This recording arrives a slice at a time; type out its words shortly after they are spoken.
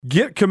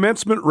Get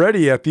commencement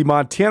ready at the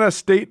Montana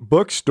State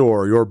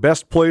Bookstore, your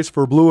best place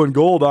for blue and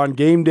gold on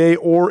game day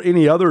or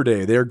any other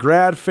day. Their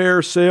grad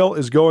fair sale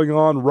is going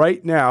on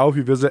right now if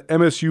you visit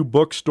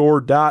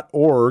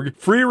msubookstore.org.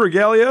 Free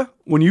regalia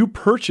when you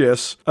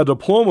purchase a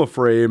diploma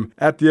frame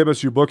at the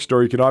MSU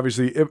Bookstore. You can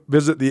obviously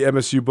visit the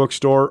MSU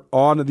Bookstore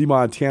on the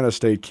Montana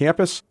State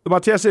campus. The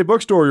Montana State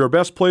Bookstore, your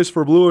best place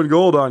for blue and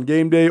gold on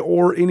game day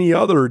or any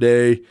other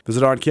day.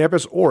 Visit on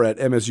campus or at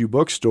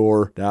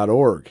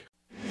msubookstore.org.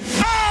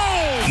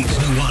 It's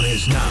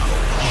Nuanez now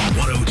on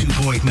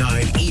 102.9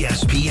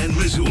 ESPN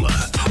Missoula.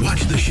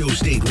 Watch the show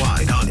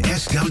statewide on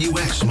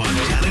SWX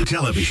Montana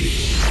Television.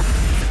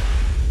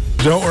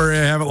 Don't worry,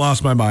 I haven't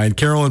lost my mind.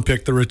 Carolyn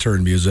picked the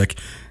return music.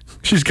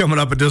 She's coming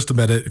up in just a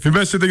minute. If you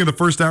missed anything in the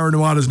first hour of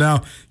Nuanez now,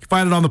 you can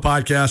find it on the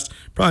podcast,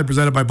 probably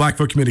presented by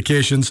Blackfoot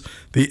Communications,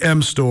 the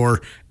M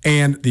Store,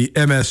 and the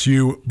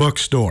MSU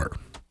Bookstore.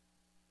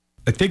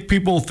 I think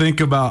people think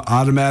about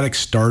automatic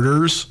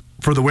starters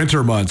for the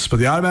winter months, but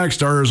the automatic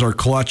starters are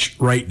clutch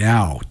right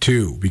now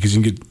too, because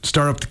you can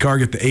start up the car,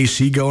 get the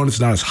AC going. It's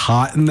not as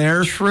hot in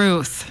there.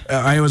 Truth.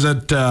 I was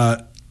at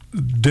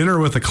dinner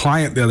with a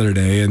client the other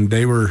day, and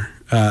they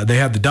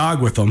had the dog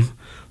with them.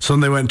 So then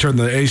they went and turned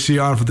the AC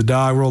on for the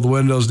dog, rolled the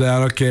windows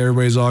down. Okay,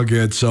 everybody's all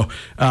good. So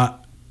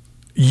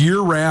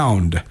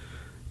year-round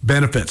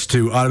benefits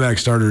to automatic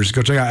starters.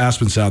 Go check out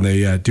Aspen Sound.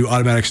 They do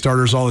automatic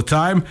starters all the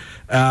time.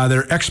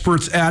 They're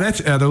experts at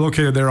it. They're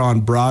located there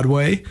on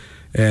Broadway.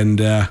 And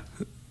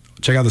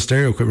check out the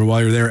stereo equipment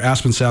while you're there.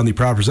 Aspen Sound, the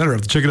proud presenter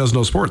of the Chicken Doesn't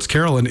Know Sports.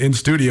 Carolyn in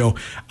studio.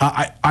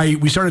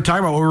 We started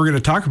talking about what we were going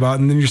to talk about,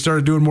 and then you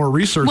started doing more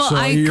research. Well,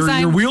 so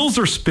your wheels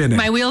are spinning.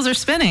 My wheels are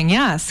spinning,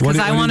 yes, because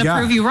I want to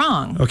prove you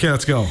wrong. Okay,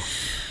 let's go.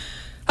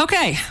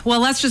 Okay, well,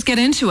 let's just get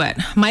into it.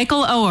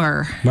 Michael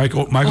Oher.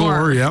 Michael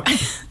Oher, yep.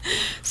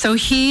 So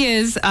he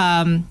is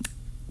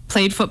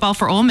played football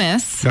for Ole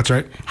Miss. That's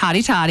right.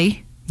 Hotty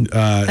toddy.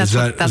 That's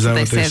what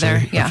they say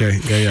there. Yeah.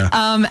 Okay.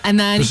 Yeah. And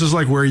then this is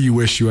like where you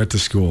wish you went to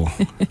school.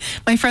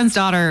 My friend's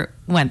daughter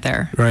went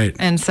there. Right.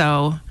 And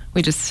so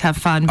we just have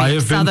fun being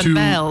Southern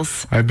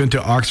Belles. I've been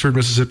to Oxford,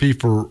 Mississippi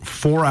for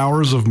 4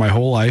 hours of my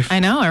whole life. I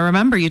know. I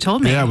remember you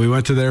told me. Yeah, we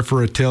went to there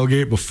for a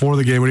tailgate before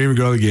the game. We didn't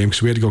even go to the game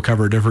because we had to go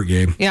cover a different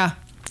game. Yeah.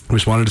 We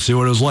just wanted to see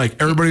what it was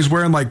like. Everybody's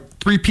wearing like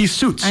 3-piece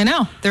suits. I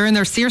know. They're in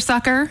their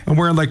seersucker. I'm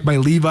wearing like my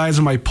Levi's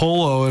and my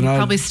polo, and I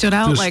probably stood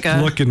out like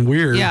a looking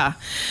weird. Yeah.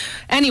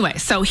 Anyway,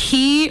 so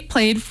he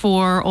played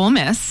for Ole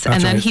Miss,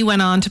 and then he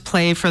went on to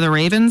play for the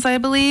Ravens, I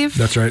believe.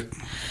 That's right.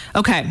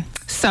 Okay,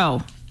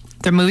 so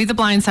the movie The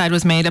Blind Side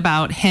was made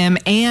about him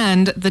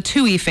and the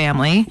Toohey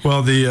family.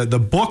 Well, the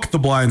book The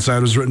Blind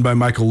Side was written by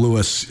Michael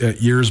Lewis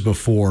years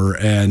before,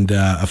 and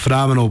a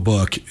phenomenal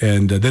book,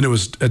 and then it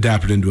was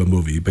adapted into a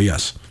movie. But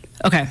yes.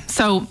 Okay,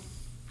 so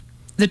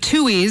the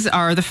Tooheys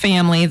are the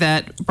family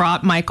that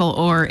brought Michael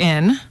Oher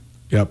in.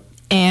 Yep.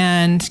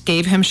 And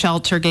gave him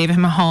shelter, gave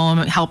him a home,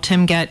 helped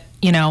him get,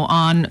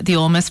 on the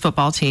Ole Miss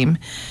football team.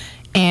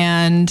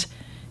 And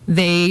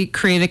they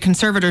created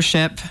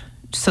conservatorship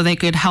so they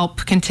could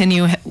help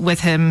continue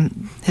with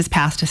his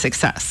path to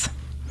success.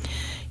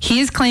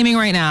 He's claiming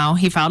right now,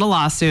 he filed a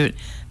lawsuit,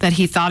 that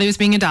he thought he was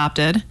being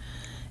adopted,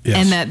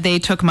 and that they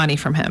took money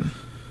from him.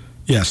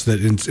 Yes,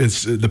 that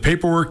it's the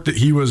paperwork that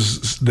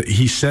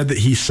he said that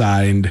he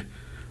signed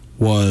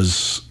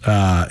was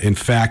in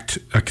fact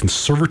a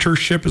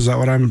conservatorship. Is that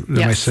what am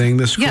I saying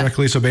this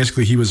correctly? So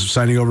basically he was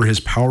signing over his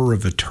power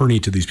of attorney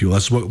to these people.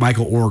 That's what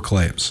Michael Oher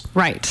claims.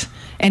 Right.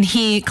 And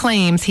he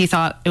claims he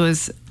thought he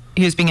was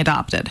being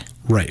adopted.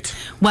 Right.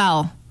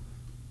 Well,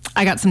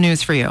 I got some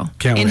news for you.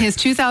 In his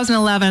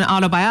 2011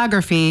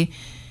 autobiography,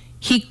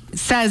 he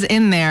says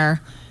in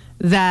there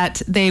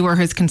that they were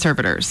his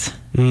conservators.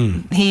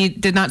 He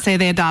did not say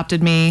they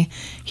adopted me.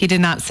 He did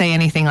not say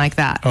anything like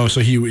that. Oh,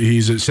 so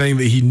he's saying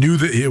that he knew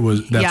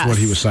that that's what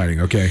he was signing.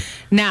 Okay.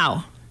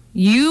 Now,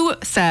 you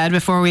said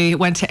before we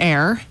went to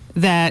air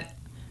that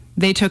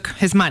they took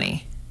his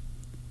money.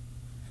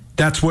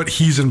 That's what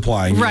he's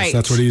implying. Right. Yes,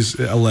 that's what he's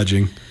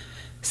alleging.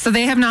 So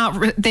they have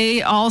not.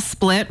 They all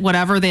split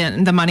whatever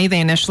the money they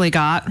initially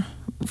got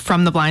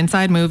from the Blind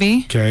Side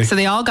movie. Okay. So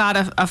they all got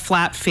a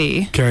flat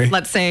fee. Okay.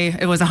 Let's say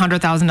it was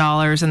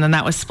 $100,000, and then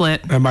that was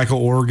split. And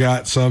Michael Oher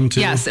got some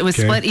too? Yes, it was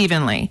split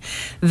evenly.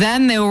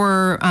 Then there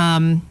were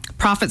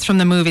profits from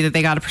the movie that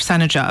they got a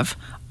percentage of,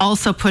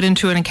 also put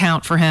into an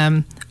account for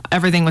him.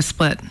 Everything was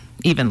split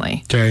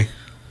evenly. Okay.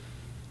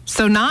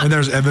 So And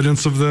there's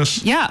evidence of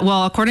this? Yeah,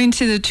 well, according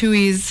to the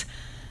Toohey's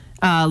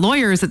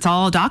lawyers, it's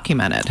all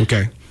documented.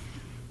 Okay.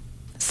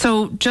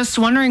 So just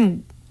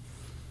wondering...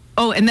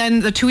 Oh, and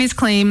then the Tooheys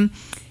claim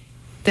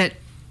that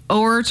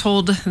Oher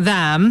told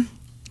them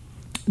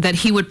that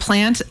he would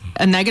plant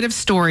a negative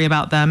story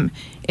about them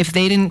if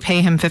they didn't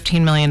pay him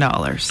 $15 million.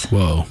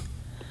 Whoa.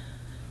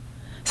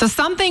 So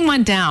something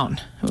went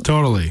down.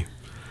 Totally.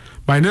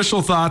 My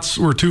initial thoughts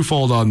were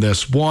twofold on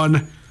this.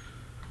 One,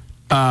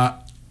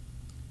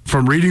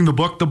 from reading the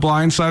book The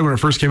Blind Side when it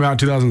first came out in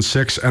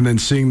 2006 and then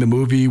seeing the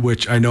movie,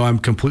 which I know I'm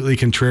completely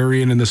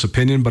contrarian in this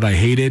opinion, but I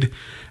hated,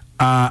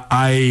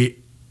 I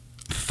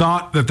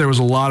thought that there was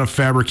a lot of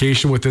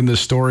fabrication within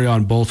this story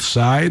on both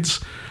sides.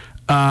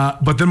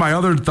 But then my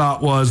other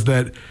thought was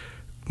that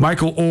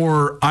Michael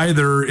Orr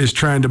either is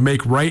trying to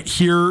make right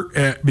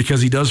here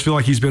because he does feel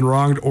like he's been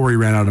wronged, or he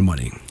ran out of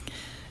money.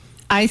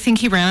 I think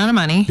he ran out of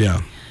money.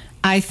 Yeah.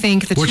 I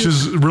think which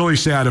is really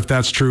sad if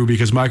that's true,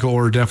 because Michael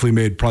Orr definitely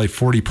made probably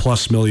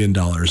 $40+ million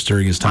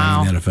during his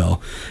time in the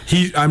NFL.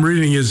 I'm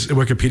reading his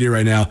Wikipedia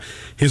right now.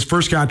 His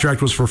first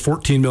contract was for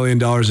 $14 million.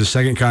 His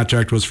second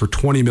contract was for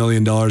 $20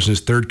 million. And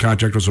his third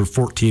contract was for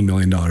 $14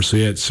 million. So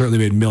he had certainly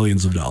made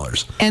millions of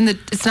dollars. And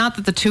it's not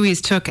that the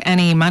Tuohys took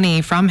any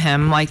money from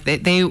him. Like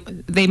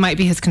they might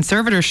be his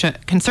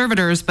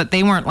conservators, but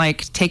they weren't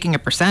like taking a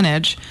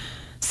percentage.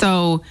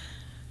 So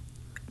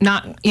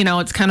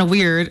it's kind of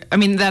weird. I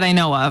mean, that I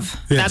know of.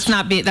 Yes.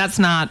 That's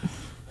not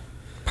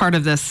part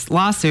of this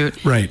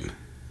lawsuit. Right.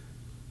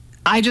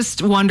 I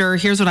just wonder,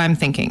 here's what I'm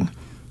thinking.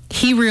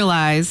 He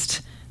realized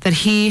that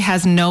he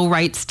has no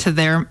rights to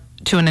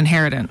an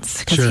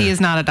inheritance because he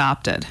is not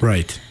adopted.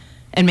 Right.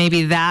 And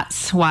maybe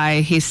that's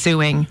why he's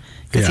suing,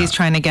 because he's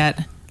trying to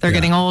they're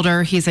getting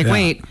older. He's like,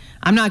 wait,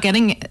 I'm not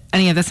getting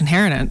any of this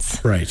inheritance.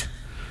 Right.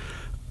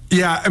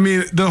 Yeah, I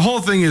mean, the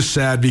whole thing is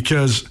sad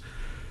because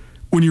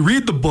when you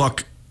read the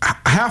book,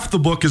 half the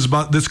book is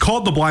it's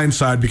called The Blind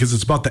Side because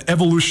it's about the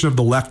evolution of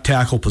the left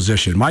tackle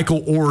position.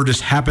 Michael Orr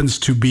just happens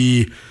to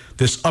be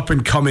this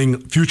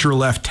up-and-coming future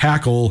left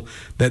tackle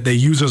that they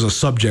use as a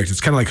subject.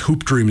 It's kind of like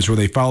Hoop Dreams, where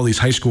they follow these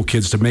high school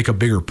kids to make a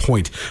bigger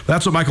point. But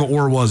that's what Michael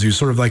Orr was. He was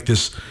sort of like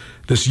this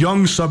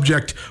young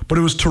subject, but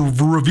it was to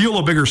reveal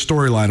a bigger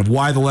storyline of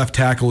why the left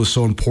tackle is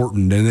so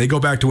important. And they go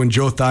back to when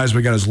Joe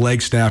Theismann got his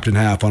leg snapped in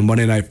half on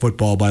Monday Night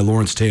Football by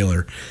Lawrence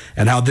Taylor,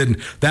 and how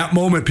then that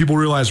moment people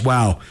realized,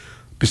 wow,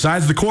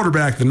 besides the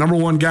quarterback, the number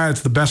one guy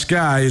that's the best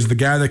guy is the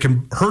guy that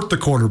can hurt the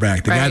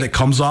quarterback, the guy that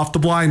comes off the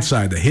blind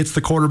side, that hits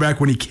the quarterback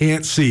when he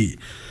can't see.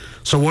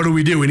 So what do?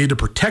 We need to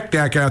protect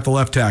that guy at the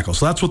left tackle.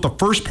 So that's what the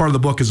first part of the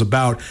book is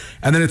about.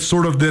 And then it's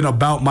sort of then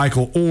about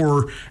Michael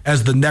Orr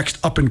as the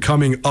next up and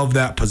coming of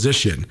that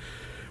position.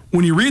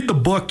 When you read the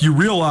book, you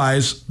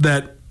realize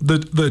that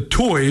the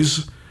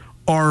Toys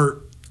are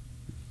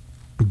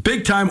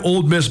big-time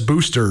Ole Miss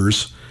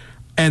boosters,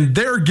 and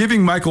they're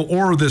giving Michael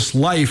Orr this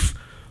life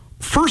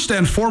first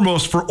and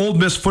foremost for Ole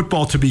Miss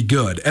football to be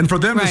good and for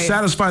them to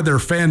satisfy their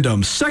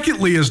fandom.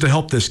 Secondly is to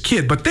help this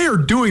kid, but they are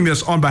doing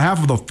this on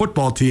behalf of the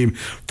football team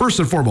first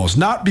and foremost,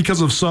 not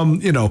because of some,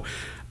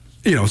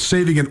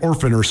 saving an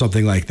orphan or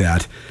something like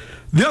that.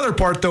 The other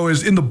part, though,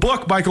 is in the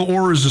book, Michael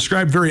Orr is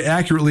described very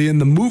accurately. In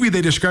the movie,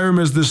 they describe him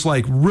as this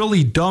like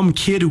really dumb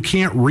kid who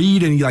can't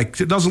read and he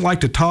doesn't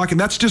like to talk, and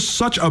that's just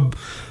such a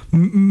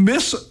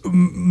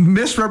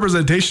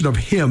misrepresentation of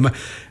him.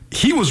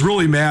 He was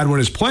really mad when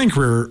his playing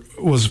career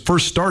was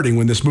first starting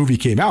when this movie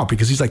came out,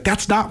 because he's like,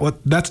 that's not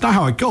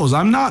how it goes.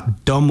 I'm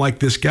not dumb like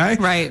this guy.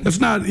 Right. That's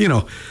not,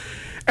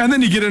 And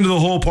then you get into the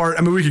whole part.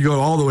 I mean, we could go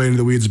all the way into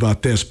the weeds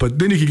about this, but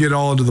then you could get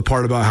all into the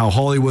part about how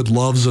Hollywood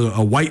loves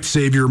a white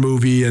savior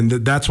movie, and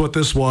that's what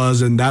this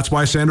was, and that's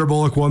why Sandra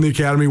Bullock won the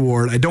Academy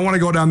Award. I don't want to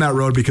go down that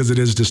road because it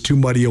is just too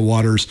muddy of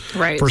waters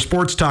for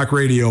sports talk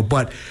radio,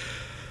 but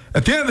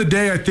at the end of the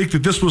day, I think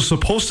that this was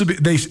supposed to be,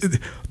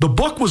 the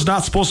book was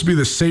not supposed to be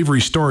this savory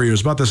story. It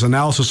was about this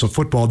analysis of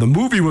football. The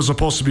movie was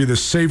supposed to be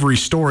this savory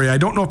story. I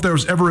don't know if there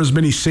was ever as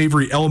many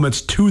savory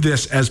elements to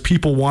this as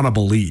people want to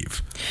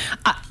believe.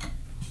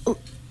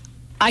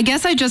 I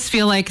guess I just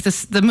feel like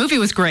the movie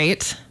was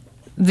great.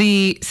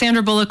 The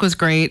Sandra Bullock was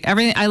great.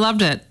 Everything, I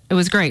loved it. It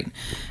was great.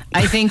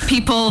 I think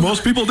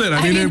most people did.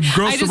 I mean, it grossed a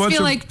bunch of... I just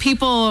feel like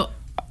people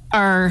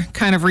are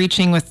kind of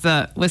reaching with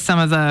some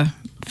of the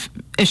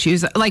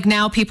issues. Like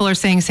now people are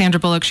saying Sandra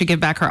Bullock should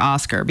give back her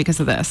Oscar because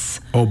of this.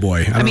 Oh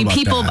boy. I mean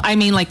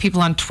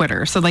people on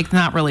Twitter. So like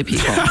not really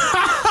people.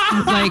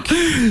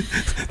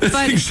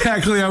 That's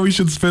exactly how we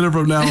should spin it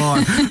from now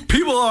on.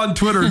 People on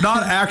Twitter,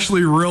 not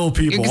actually real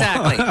people.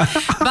 Exactly.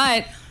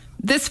 But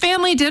this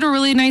family did a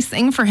really nice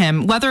thing for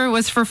him. Whether it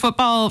was for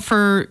football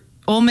for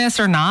Ole Miss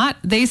or not,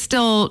 they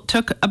still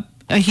took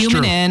a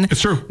human in.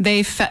 It's true.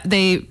 They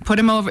put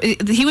him over.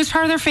 He was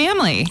part of their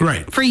family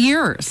for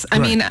years. I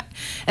mean,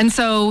 and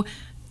so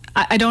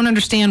I don't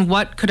understand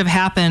what could have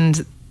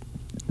happened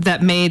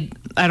that made,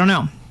 I don't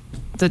know,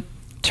 the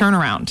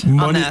turnaround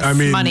on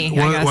this. Money,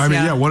 I guess.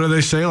 What do they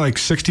say? Like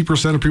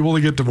 60% of people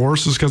that get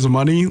divorced is because of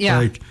money?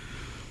 Yeah.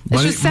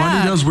 Money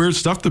does weird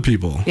stuff to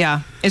people.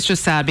 Yeah. It's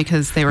just sad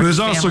because they were There's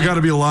also got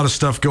to be a lot of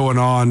stuff going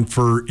on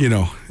for,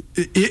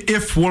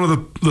 if one of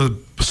the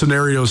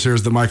scenarios here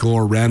is that Michael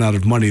Orr ran out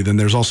of money, then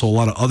there's also a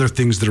lot of other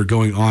things that are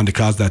going on to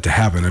cause that to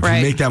happen. If you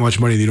make that much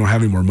money and you don't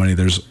have any more money,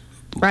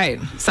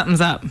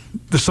 something's up.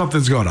 There's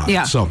something's going on.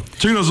 Yeah. So,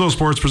 Chicken Zone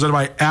Sports presented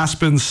by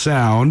Aspen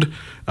Sound.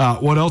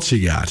 What else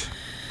you got?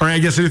 Or I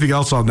guess anything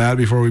else on that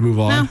before we move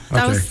on?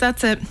 No,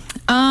 that's it.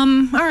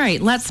 All right,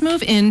 let's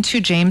move into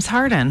James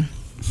Harden.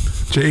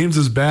 James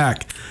is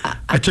back.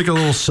 I took a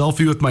little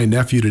selfie with my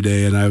nephew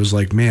today, and I was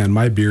like, man,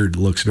 my beard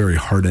looks very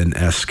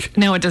Harden-esque.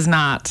 No, it does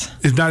not.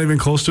 It's not even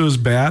close to as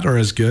bad or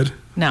as good?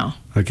 No.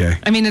 Okay.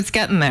 I mean, it's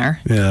getting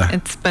there. Yeah.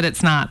 But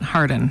it's not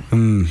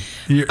Harden.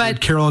 But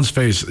Carolyn's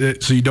face.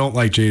 So you don't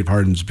like James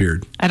Harden's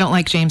beard? I don't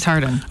like James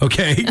Harden.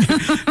 Okay.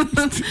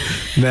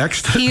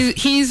 Next.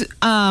 He is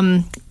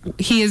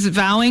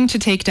vowing to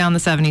take down the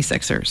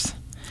 76ers.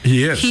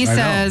 He is. He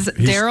says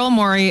Daryl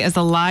Morey is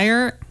a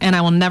liar, and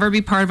I will never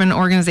be part of an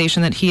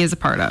organization that he is a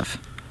part of.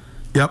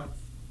 Yep.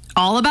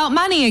 All about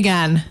money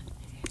again.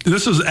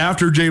 This is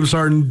after James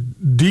Harden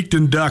deked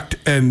and ducked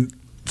and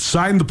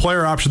signed the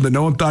player option that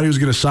no one thought he was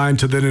going to sign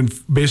to then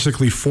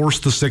basically force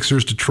the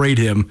Sixers to trade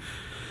him.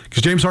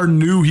 Because James Harden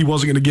knew he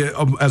wasn't going to get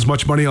as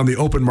much money on the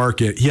open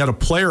market. He had a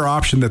player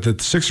option that the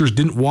Sixers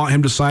didn't want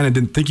him to sign and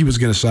didn't think he was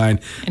going to sign.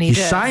 And he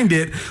signed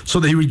it so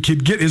that he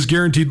could get his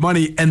guaranteed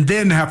money and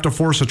then have to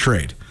force a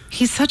trade.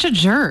 He's such a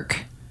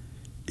jerk.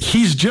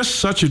 He's just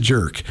such a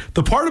jerk.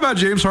 The part about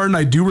James Harden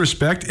I do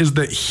respect is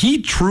that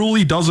he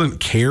truly doesn't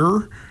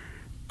care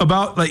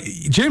about, like,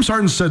 James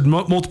Harden said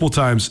multiple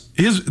times,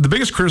 the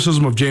biggest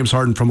criticism of James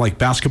Harden from like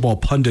basketball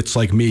pundits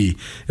like me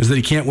is that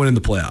he can't win in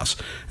the playoffs.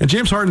 And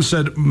James Harden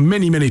said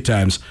many, many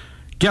times,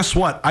 guess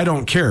what? I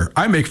don't care.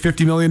 I make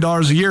 $50 million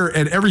a year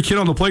and every kid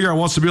on the playground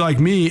wants to be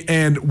like me,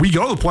 and we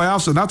go to the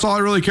playoffs and that's all I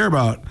really care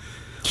about.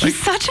 He's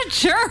such a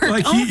jerk.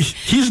 Like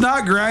he's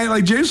not great.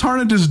 Like James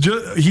Harden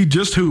he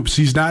just hoops.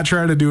 He's not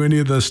trying to do any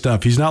of this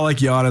stuff. He's not like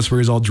Giannis where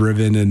he's all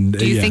driven and.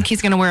 Do you think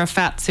he's going to wear a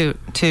fat suit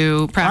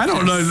to practice?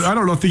 I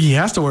don't think he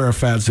has to wear a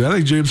fat suit. I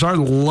think James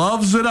Harden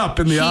loves it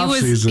up in the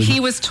offseason. He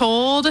was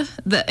told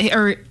that,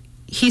 or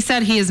he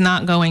said he is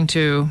not going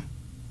to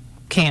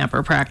camp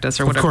or practice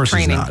or whatever. Of course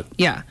training. He's not.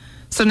 Yeah.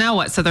 So now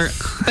what?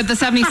 But the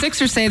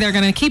 76ers say they're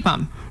going to keep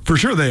him. For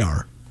sure they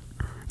are.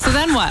 So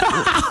then what?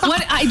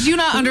 I do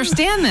not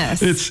understand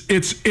this.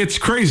 It's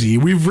crazy.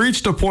 We've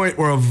reached a point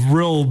where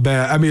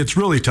it's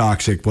really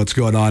toxic what's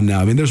going on now.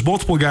 I mean, there's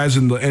multiple guys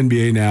in the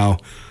NBA now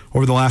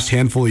over the last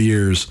handful of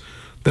years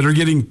that are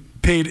getting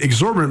paid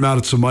exorbitant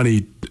amounts of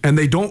money and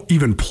they don't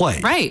even play.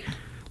 Right.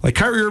 Like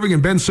Kyrie Irving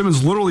and Ben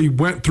Simmons literally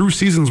went through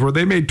seasons where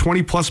they made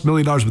 $20+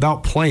 million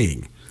without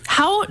playing.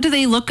 How do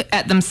they look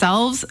at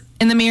themselves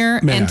in the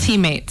mirror and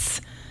teammates?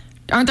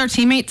 Aren't their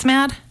teammates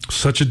mad?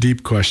 Such a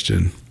deep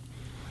question.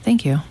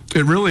 Thank you.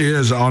 It really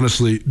is,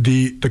 honestly.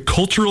 The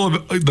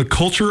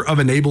culture of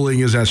enabling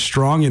is as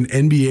strong in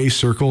NBA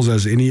circles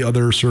as any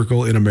other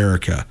circle in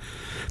America.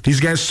 These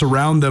guys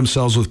surround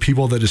themselves with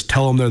people that just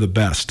tell them they're the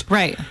best.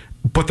 Right.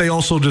 But they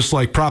also just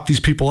like prop these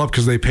people up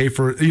because they pay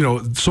for,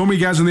 so many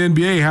guys in the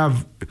NBA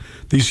have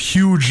these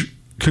huge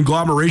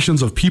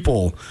conglomerations of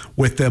people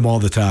with them all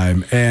the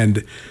time.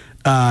 And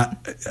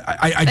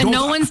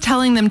no one's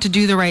telling them to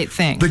do the right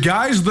thing. The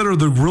guys that are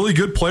the really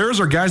good players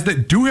are guys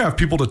that do have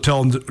people to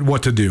tell them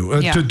what to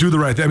do, to do the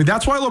right thing. I mean,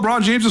 that's why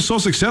LeBron James is so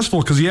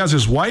successful, because he has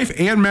his wife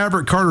and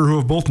Maverick Carter, who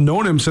have both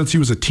known him since he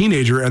was a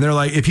teenager. And they're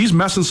like, if he's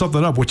messing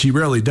something up, which he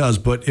rarely does,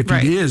 but if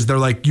he is, they're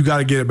like, you got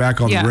to get it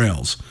back on the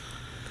rails.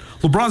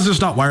 LeBron's just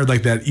not wired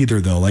like that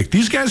either, though. Like,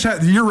 these guys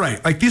you're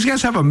right. Like, these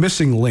guys have a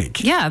missing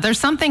link. Yeah, there's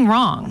something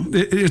wrong.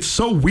 It's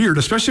so weird,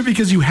 especially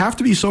because you have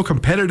to be so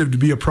competitive to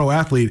be a pro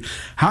athlete.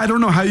 I don't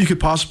know how you could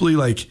possibly,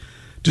 like,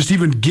 just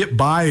even get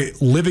by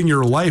living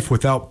your life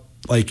without,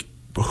 like,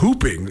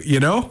 hooping,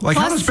 Like,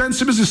 how does Ben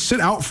Simmons just sit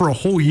out for a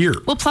whole year?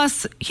 Well,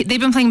 plus, they've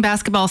been playing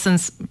basketball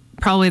since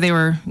probably they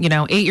were,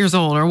 8 years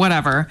old or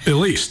whatever. At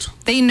least.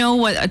 They know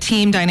what a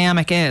team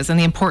dynamic is and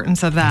the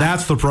importance of that.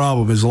 That's the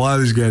problem, is a lot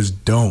of these guys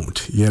don't,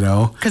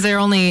 Because they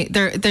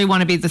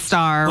want to be the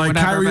star or like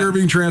whatever. Kyrie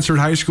Irving transferred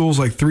high schools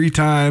like 3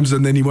 times,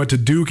 and then he went to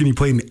Duke and he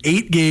played in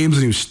 8 games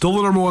and he was still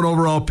the number 1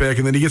 overall pick,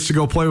 and then he gets to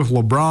go play with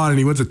LeBron and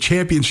he wins a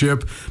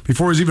championship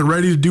before he's even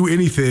ready to do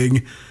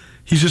anything.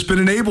 He's just been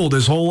enabled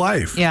his whole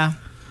life. Yeah.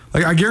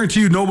 Like, I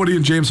guarantee you nobody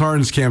in James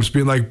Harden's camp's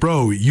being like,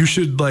 bro, you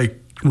should, like,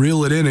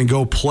 reel it in and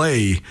go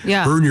play,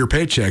 earn your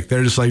paycheck.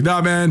 They're just like,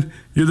 nah, man,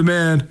 you're the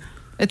man.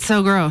 It's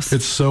so gross.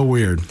 It's so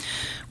weird.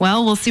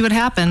 Well, we'll see what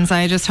happens.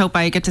 I just hope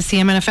I get to see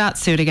him in a fat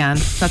suit again.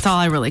 That's all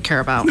I really care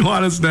about.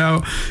 Nuanez Now,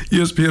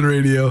 ESPN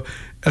Radio,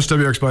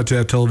 SWX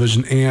Montana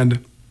Television,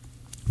 and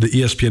the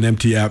ESPN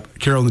MT app.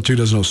 Carol and the 2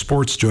 Dozen Know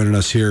Sports joining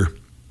us here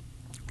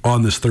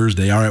on this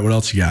Thursday. All right, what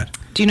else you got?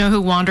 Do you know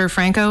who Wander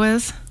Franco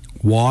is?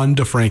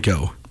 Wander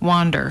Franco.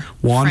 Wander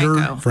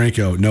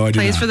Franco. No, I do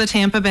not. Plays for the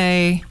Tampa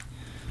Bay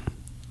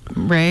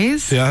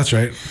Rays. Yeah, that's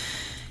right.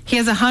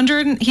 He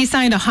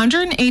signed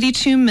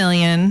 $182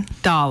 million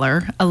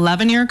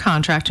 11-year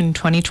contract in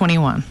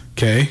 2021.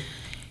 Okay.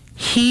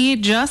 He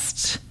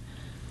just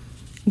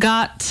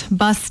got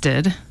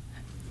busted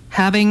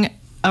having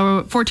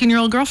a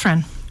 14-year-old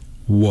girlfriend.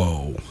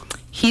 Whoa.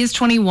 He is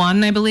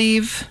 21, I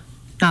believe.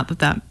 Not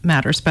that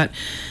matters, but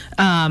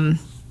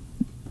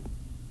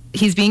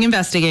he's being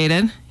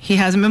investigated. He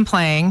hasn't been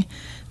playing.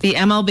 The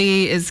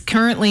MLB is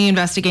currently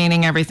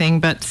investigating everything,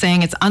 but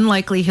saying it's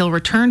unlikely he'll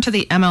return to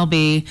the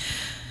MLB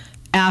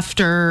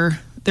after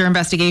their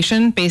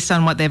investigation based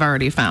on what they've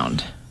already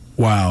found.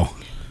 Wow.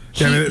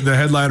 The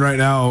headline right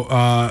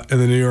now in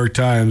the New York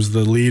Times,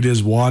 the lead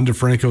is Wander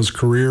Franco's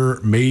career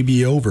may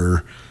be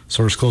over.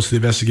 Source close to the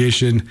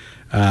investigation,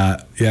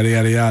 yada,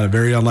 yada, yada.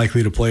 Very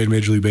unlikely to play in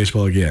Major League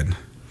Baseball again.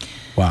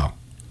 Wow.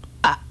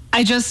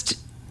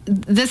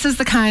 This is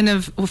the kind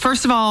of, well,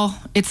 first of all,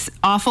 it's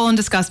awful and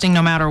disgusting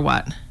no matter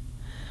what.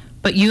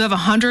 But you have a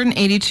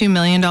 $182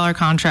 million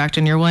contract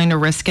and you're willing to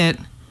risk it.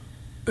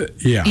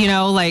 Yeah. You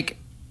know, like,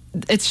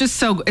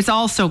 it's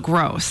all so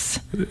gross.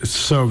 It's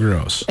so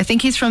gross. I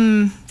think he's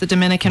from the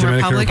Dominican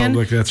Republic.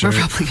 That's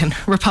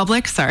right.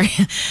 Republic, sorry.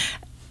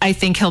 I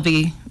think he'll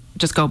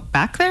just go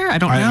back there. I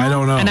don't know. I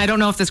don't know. And I don't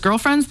know if this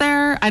girlfriend's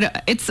there.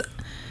 It's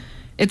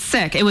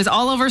sick. It was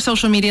all over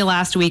social media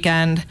last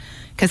weekend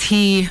because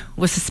he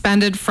was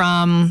suspended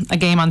from a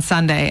game on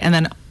Sunday, and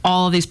then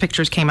all of these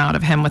pictures came out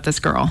of him with this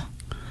girl.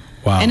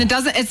 Wow. And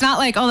it's not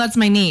like, oh, that's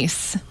my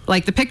niece.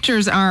 Like, the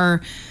pictures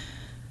are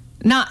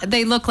not,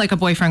 they look like a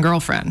boyfriend,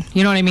 girlfriend.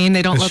 You know what I mean?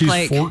 They don't look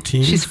like. She's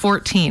 14? She's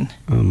 14.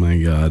 Oh my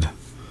God.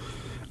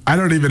 I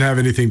don't even have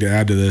anything to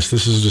add to this.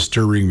 This is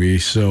disturbing me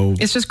so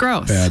It's just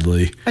gross.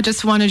 badly. I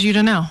just wanted you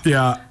to know.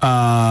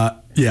 Yeah.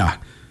 Yeah.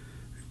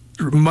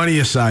 Money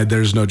aside,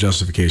 there's no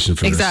justification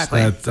for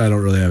Exactly. this. I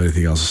don't really have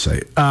anything else to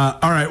say. All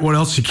right. What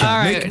else you can? All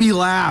right. Make me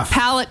laugh.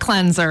 Palate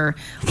cleanser.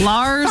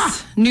 Lars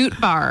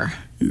Nootbaar.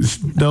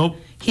 Nope.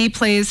 He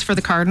plays for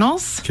the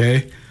Cardinals.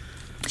 Okay.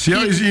 See,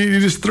 you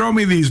just throw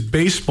me these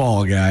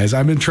baseball guys.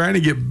 I've been trying to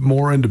get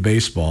more into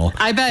baseball.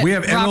 I bet we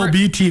have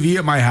MLB TV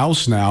at my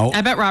house now. I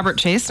bet Robert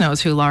Chase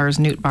knows who Lars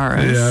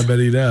Nootbaar is. Yeah, I bet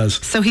he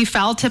does. So he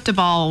foul-tipped a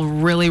ball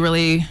really,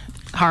 really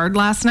hard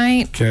last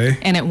night. Okay.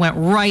 And it went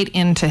right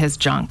into his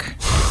junk.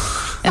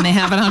 And they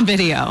have it on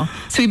video.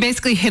 So he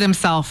basically hit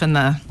himself in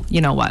the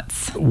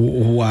you-know-whats.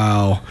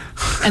 Wow.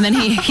 And then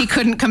he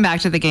couldn't come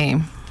back to the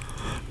game.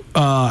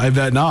 I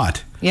bet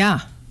not. Yeah.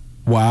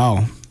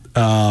 Wow.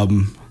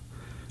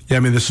 Yeah, I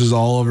mean, this is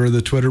all over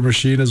the Twitter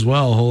machine as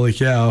well. Holy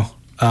cow.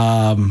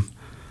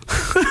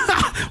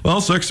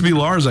 Well, sucks to be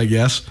Lars, I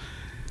guess.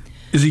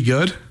 Is he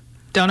good?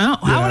 Don't know.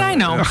 How would I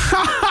know?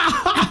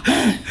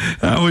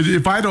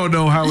 If I don't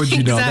know, how would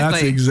you know? Exactly.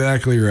 That's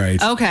exactly right.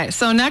 Okay,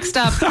 so next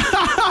up,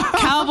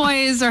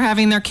 Cowboys are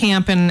having their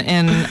camp in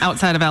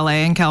outside of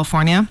LA in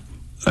California.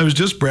 I was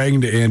just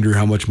bragging to Andrew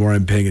how much more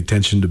I'm paying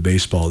attention to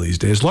baseball these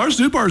days. Lars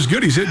Nootbaar is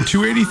good. He's hitting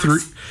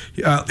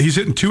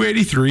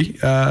 283.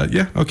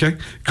 Yeah, okay.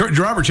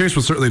 Robert Chase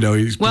will certainly know.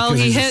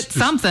 He hit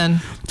something.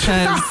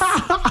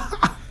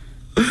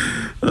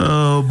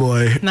 Oh,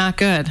 boy. Not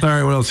good. All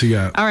right, what else you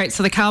got? All right,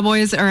 so the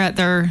Cowboys are at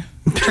their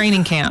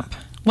training camp.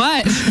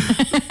 What?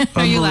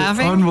 Are you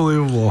laughing?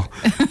 Unbelievable.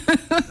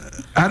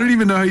 I don't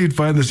even know how you'd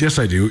find this. Yes,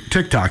 I do.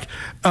 TikTok.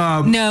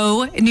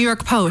 No, New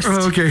York Post.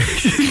 Okay,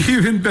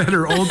 even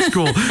better. Old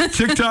school.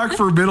 TikTok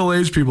for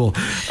middle-aged people.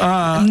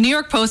 New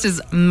York Post is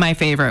my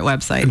favorite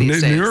website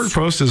these days. New York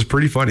Post is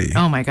pretty funny.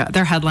 Oh, my God.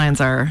 Their headlines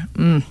are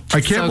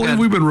I can't believe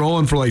we've been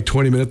rolling for like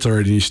 20 minutes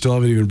already and you still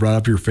haven't even brought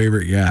up your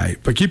favorite guy.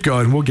 But keep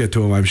going. We'll get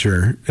to him, I'm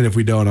sure. And if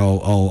we don't,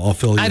 I'll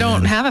fill you in. I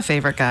don't have a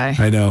favorite guy.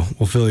 I know.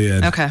 We'll fill you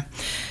in. Okay.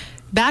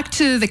 Back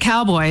to the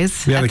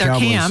Cowboys at their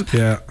camp.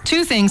 Yeah.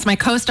 Two things. My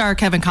co-star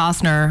Kevin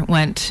Costner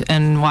went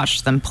and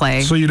watched them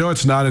play. So you know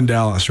it's not in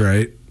Dallas,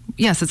 right?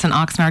 Yes, it's in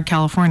Oxnard,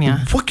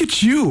 California. Look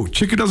at you.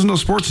 Chick who doesn't know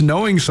sports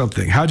knowing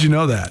something. How'd you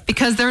know that?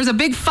 Because there was a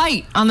big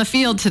fight on the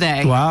field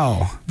today.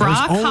 Wow.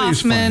 Brock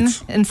Hoffman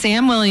and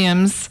Sam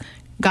Williams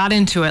got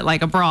into it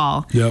like a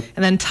brawl. Yep.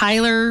 And then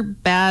Tyler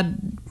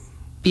Biadasz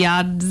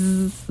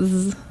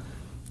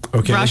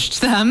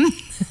rushed them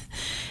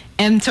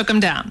and took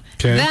them down.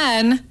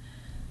 Okay.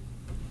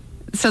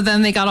 So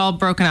then they got all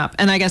broken up.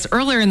 And I guess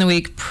earlier in the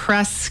week,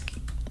 Prescott.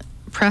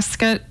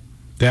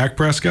 Dak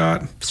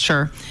Prescott?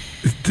 Sure.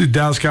 The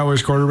Dallas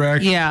Cowboys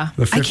quarterback? Yeah.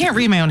 I can't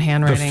read my own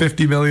handwriting. The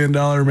 $50 million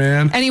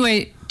man?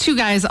 Anyway, two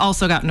guys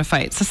also got in a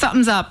fight. So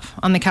something's up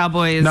on the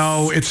Cowboys.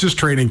 No, it's just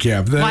training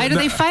camp. Why do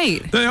they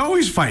fight? They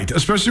always fight,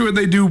 especially when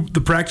they do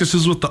the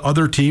practices with the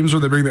other teams, where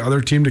they bring the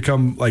other team to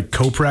come like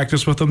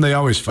co-practice with them. They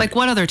always fight. Like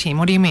what other team?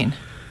 What do you mean?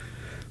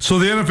 So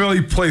the NFL,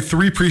 you play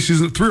 3 or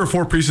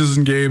 4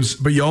 preseason games,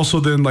 but you also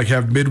then like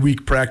have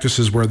midweek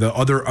practices where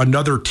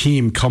another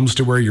team comes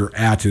to where you're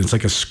at, and it's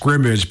like a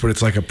scrimmage, but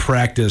it's like a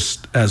practice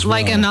as well.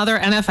 Like another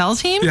NFL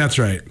team? Yeah, that's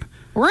right.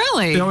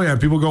 Really? Oh yeah,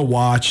 people go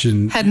watch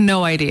and had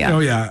no idea. Oh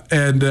yeah,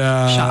 and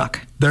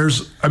shock.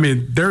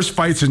 There's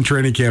fights in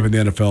training camp in the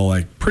NFL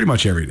like pretty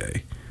much every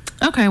day.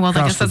 Okay, well,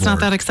 I guess that's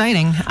not that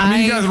exciting. I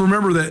mean, you guys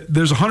remember that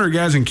there's 100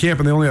 guys in camp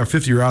and they only have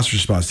 50 roster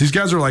spots. These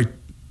guys are like,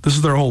 this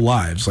is their whole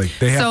lives. Like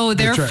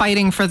they're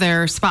fighting for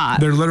their spot.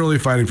 They're literally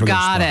fighting for their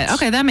spots. Got it.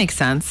 Okay, that makes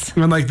sense.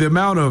 And like the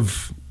amount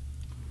of,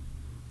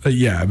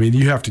 you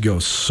have to go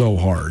so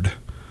hard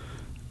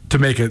to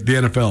make it the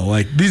NFL.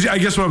 Like these, I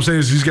guess what I'm saying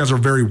is these guys are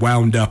very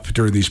wound up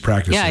during these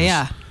practices.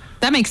 Yeah.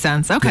 That makes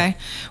sense. Okay. Yeah.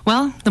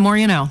 Well, the more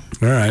you know.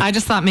 All right. I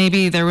just thought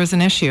maybe there was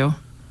an issue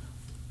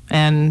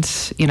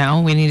and,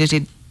 we needed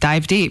to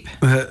dive deep.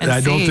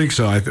 I don't think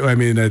so. I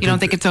mean, you don't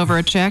think it's over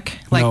a chick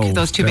like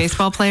those two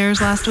baseball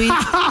players last week?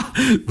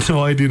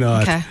 No, I do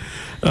not. Okay.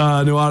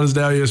 Nuanez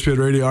now, ESPN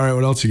Radio. All right,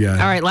 what else you got?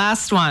 All right,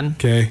 last one.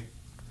 Okay.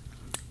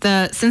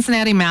 The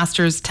Cincinnati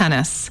Masters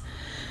tennis.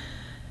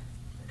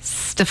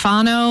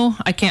 Stefano,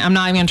 I'm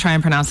not even going to try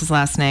and pronounce his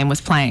last name,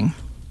 was playing.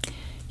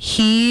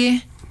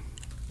 He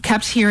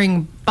kept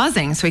hearing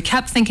buzzing. So he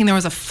kept thinking there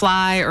was a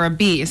fly or a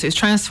bee. So he was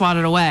trying to swat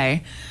it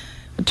away.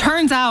 It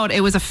turns out it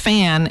was a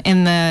fan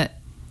in the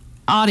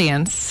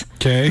audience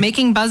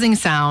making buzzing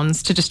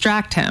sounds to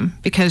distract him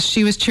because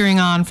she was cheering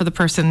on for the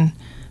person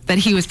that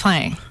he was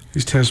playing.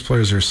 These tennis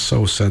players are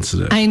so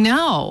sensitive. I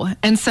know.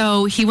 And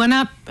so he went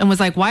up and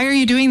was like, why are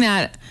you doing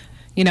that?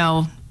 You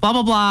know, blah,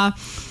 blah, blah.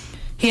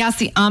 He asked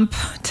the ump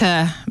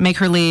to make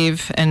her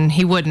leave, and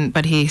he wouldn't,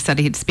 but he said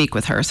he'd speak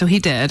with her. So he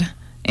did.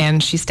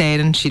 And she stayed,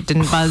 and she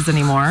didn't buzz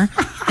anymore.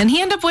 And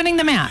he ended up winning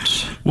the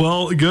match.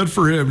 Well, good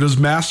for him. Does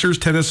Masters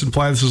tennis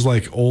imply this is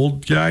like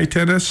old guy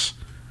tennis?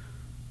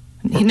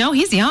 No,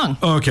 he's young.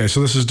 Oh, okay,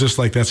 so this is just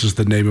like, that's just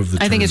the name of the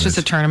tournament. I think it's just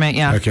a tournament,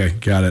 yeah. Okay,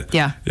 got it.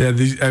 Yeah. Yeah.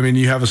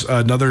 You have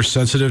another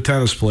sensitive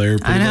tennis player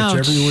pretty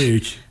much every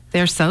week.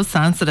 They're so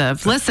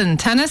sensitive. Listen,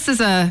 tennis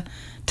is a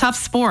tough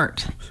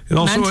sport.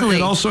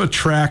 It also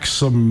attracts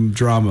some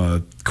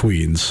drama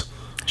queens.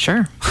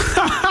 Sure.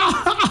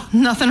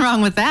 Nothing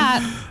wrong with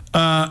that.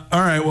 All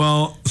right,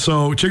 well,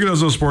 so Chicken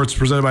Does No Sports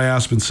presented by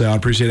Aspen Sound.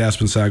 Appreciate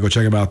Aspen Sound. Go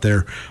check them out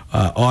there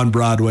on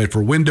Broadway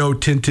for window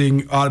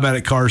tinting,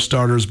 automatic car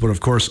starters, but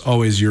of course,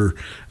 always your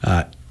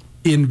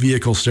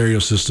in-vehicle stereo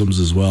systems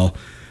as well.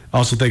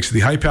 Also, thanks to the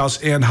Hype House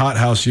and Hot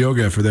House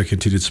Yoga for their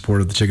continued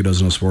support of the Chicken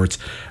Does No Sports.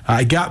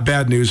 I got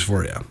bad news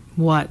for you.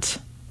 What?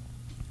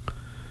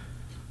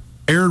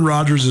 Aaron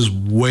Rodgers is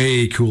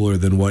way cooler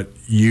than what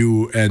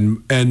you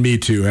and me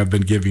too have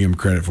been giving him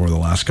credit for the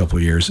last couple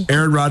of years.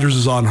 Aaron Rodgers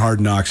is on Hard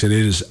Knocks, and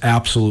it is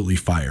absolutely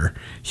fire.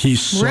 He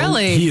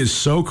is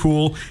so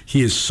cool.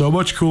 He is so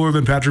much cooler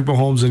than Patrick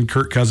Mahomes and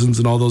Kirk Cousins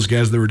and all those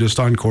guys that were just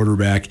on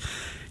quarterback.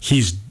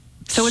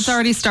 So it's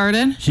already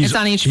started? It's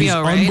on HBO, he's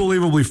right?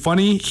 Unbelievably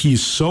funny.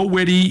 He's so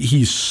witty.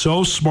 He's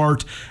so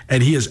smart.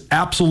 And he is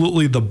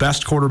absolutely the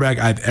best quarterback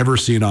I've ever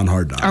seen on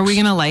Hard Knocks. Are we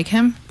going to like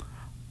him?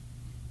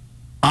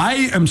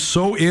 I am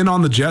so in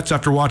on the Jets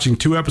after watching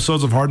 2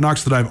 episodes of Hard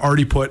Knocks that I've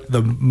already put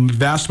the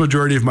vast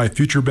majority of my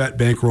future bet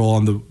bankroll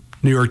on the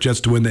New York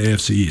Jets to win the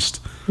AFC East.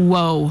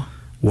 Whoa.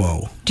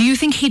 Do you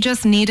think he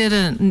just needed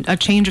a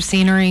change of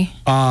scenery?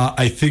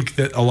 I think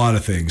that a lot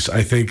of things.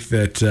 I think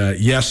that,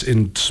 yes,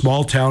 in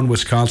small town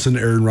Wisconsin,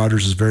 Aaron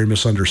Rodgers is very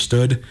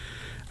misunderstood.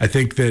 I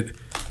think that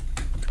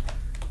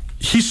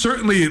he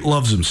certainly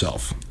loves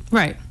himself.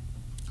 Right.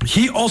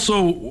 He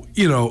also,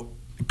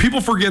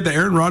 people forget that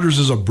Aaron Rodgers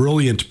is a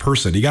brilliant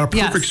person. He got a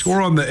perfect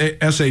score on the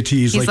SATs.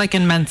 He's like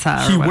in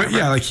Mensa or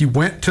whatever. He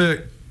went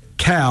to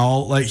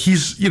Cal. Like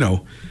he's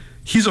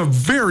a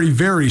very,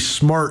 very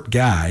smart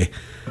guy.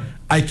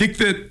 I think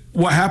that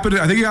what happened,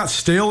 I think he got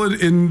stale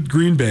in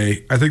Green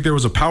Bay. I think there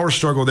was a power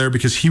struggle there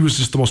because he was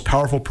just the most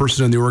powerful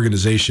person in the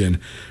organization.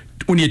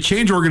 When you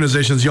change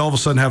organizations, you all of a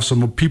sudden have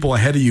some people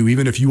ahead of you,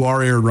 even if you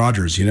are Aaron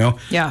Rodgers, Yeah.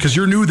 Because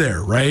you're new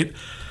there, right?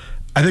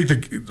 I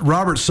think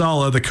Robert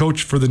Saleh, the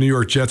coach for the New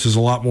York Jets, is a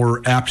lot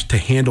more apt to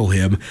handle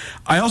him.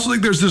 I also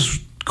think there's this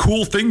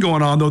cool thing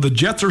going on, though. The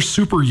Jets are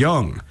super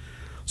young.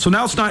 So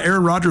now it's not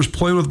Aaron Rodgers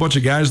playing with a bunch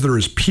of guys that are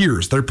his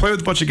peers. They're playing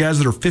with a bunch of guys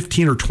that are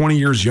 15 or 20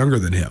 years younger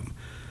than him.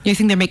 You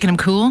think they're making him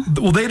cool?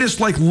 Well, they just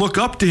look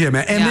up to him,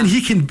 and then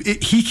he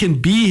can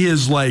be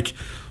his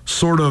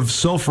sort of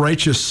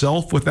self-righteous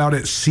self without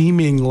it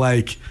seeming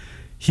like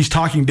he's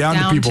talking down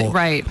to people,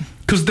 right?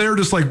 Because they're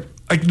just I'm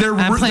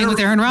playing with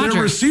Aaron Rodgers.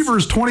 Their receiver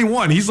is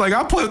 21. He's like,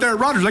 I'm playing with Aaron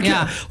Rodgers. I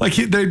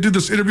can't. They do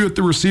this interview with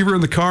the receiver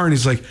in the car, and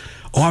he's like,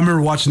 oh, I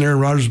remember watching Aaron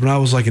Rodgers when I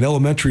was in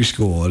elementary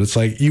school. And it's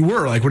you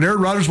were when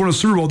Aaron Rodgers won a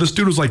Super Bowl, this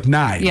dude was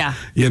 9. Yeah.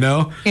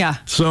 Yeah.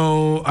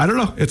 So I don't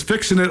know. It's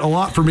fixing it a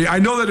lot for me. I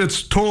know that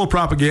it's total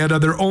propaganda.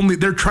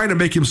 They're trying to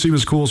make him seem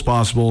as cool as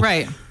possible.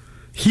 Right.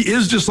 He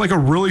is just a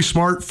really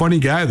smart, funny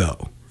guy,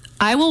 though.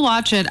 I will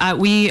watch it.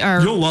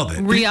 You'll love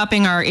it.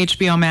 Re-upping our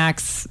HBO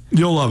Max.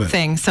 You'll love it.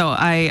 Thing. So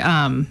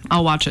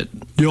I'll watch it.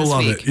 You'll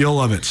love it. You'll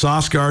love it.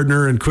 Sauce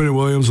Gardner and Quinton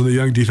Williams and the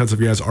young defensive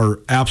guys are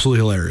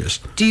absolutely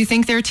hilarious. Do you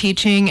think they're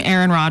teaching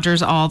Aaron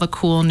Rodgers all the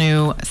cool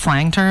new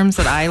slang terms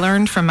that I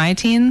learned from my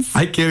teens?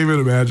 I can't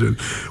even imagine.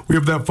 We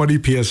have that funny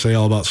PSA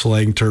all about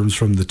slang terms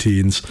from the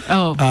teens.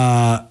 Oh.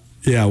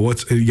 Yeah.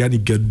 You got any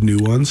good new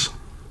ones?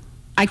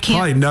 I can't.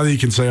 Probably none that you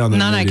can say on the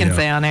None radio. I can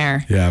say on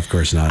air. Yeah, of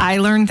course not. I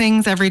learn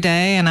things every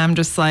day, and I'm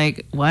just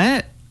like,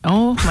 what?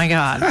 Oh, my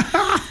God.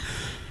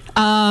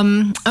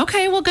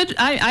 Okay, well, good.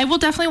 I will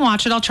definitely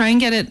watch it. I'll try and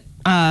get it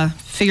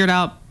figured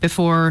out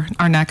before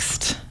our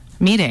next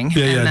meeting.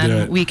 And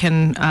then we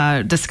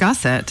can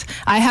discuss it.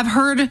 I have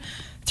heard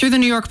through the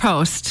New York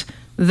Post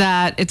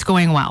that it's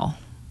going well.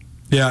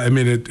 Yeah, I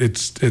mean,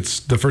 it's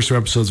the first 2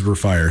 episodes were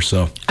fire,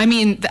 so. I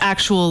mean, the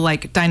actual,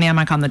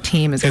 dynamic on the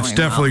team is going well. It's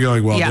definitely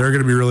going well. Yeah. They're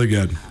going to be really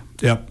good.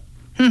 Yep.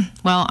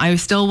 Well, I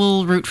still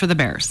will root for the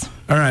Bears.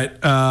 All right.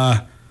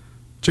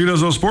 Chicken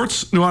Does No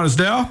Sports, Nuanez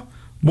now.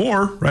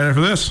 More right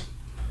after this.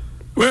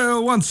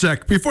 Well, one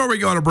sec. Before we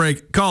go on a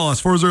break, call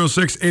us,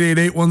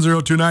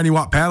 406-888-1029. You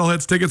want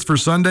Paddleheads tickets for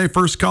Sunday?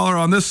 First caller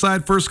on this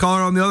side, first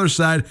caller on the other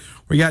side.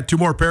 We got 2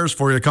 more pairs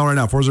for you. Call right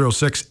now,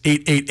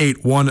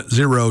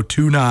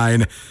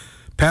 406-888-1029.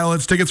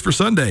 Paddleheads tickets for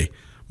Sunday.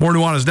 More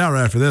Nuanez now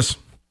right after this.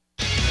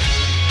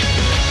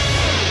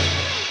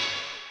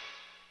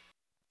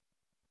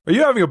 Are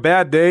you having a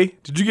bad day?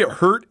 Did you get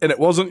hurt and it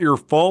wasn't your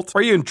fault?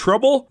 Are you in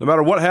trouble? No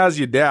matter what has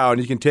you down,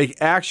 you can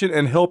take action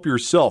and help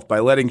yourself by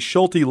letting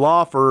Schulte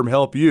Law Firm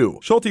help you.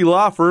 Schulte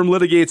Law Firm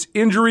litigates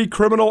injury,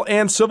 criminal,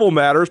 and civil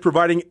matters,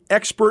 providing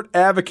expert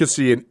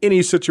advocacy in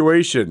any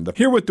situation.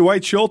 Here with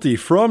Dwight Schulte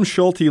from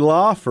Schulte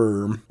Law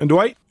Firm. And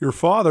Dwight, your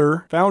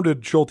father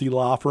founded Schulte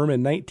Law Firm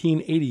in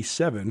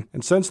 1987,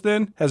 and since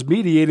then has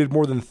mediated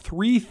more than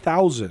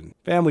 3,000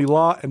 family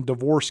law and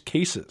divorce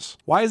cases.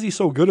 Why is he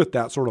so good at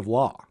that sort of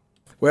law?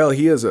 Well,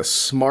 he is a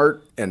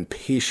smart and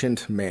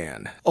patient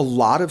man. A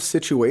lot of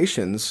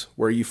situations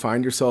where you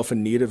find yourself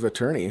in need of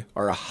attorney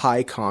are a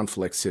high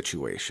conflict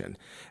situation.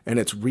 And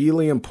it's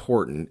really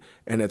important,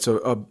 and it's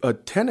a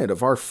tenet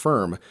of our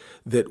firm,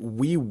 that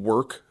we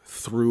work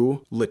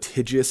through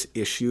litigious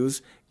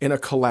issues in a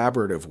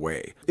collaborative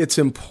way. It's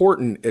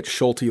important at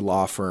Schulte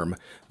Law Firm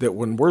that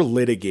when we're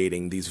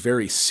litigating these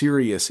very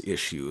serious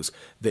issues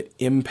that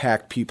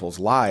impact people's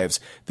lives,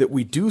 that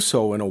we do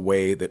so in a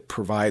way that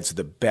provides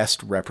the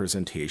best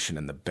representation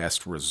and the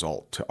best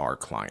result to our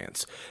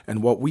clients.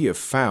 And what we have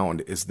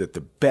found is that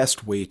the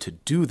best way to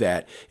do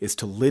that is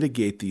to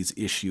litigate these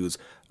issues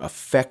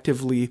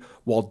effectively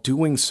while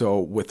doing so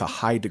with a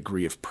high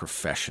degree of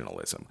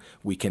professionalism.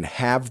 We can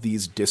have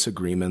these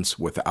disagreements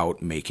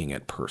without making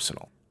it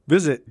personal.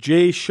 Visit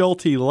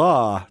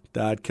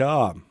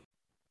jschultelaw.com.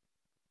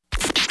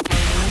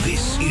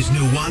 This is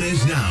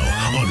Nuanez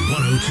Now on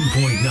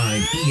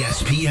 102.9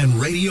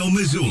 ESPN Radio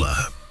Missoula.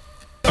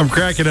 I'm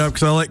cracking up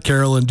because I let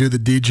Carolyn do the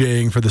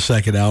DJing for the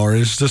second hour.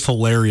 It's just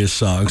hilarious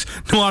songs.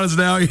 Nuanez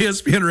Now,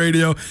 ESPN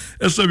Radio,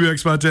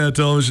 SWX Montana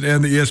Television,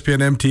 and the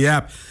ESPN MT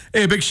app.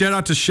 Hey, a big shout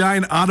out to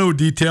Shine Auto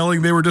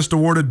Detailing. They were just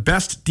awarded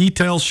Best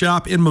Detail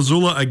Shop in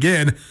Missoula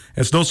again.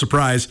 It's no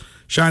surprise.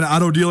 Shine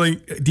Auto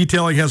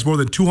Detailing has more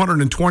than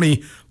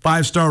 220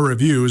 five-star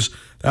reviews.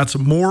 That's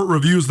more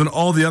reviews than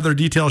all the other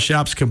detail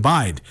shops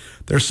combined.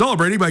 They're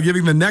celebrating by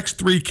giving the next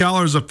 3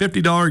 callers a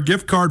 $50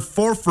 gift card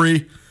for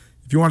free.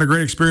 If you want a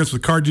great experience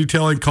with car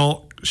detailing,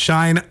 call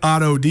Shine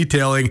Auto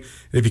Detailing. And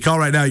if you call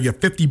right now, you get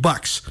 $50.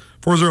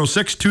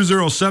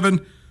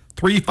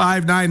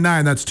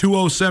 406-207-3599. That's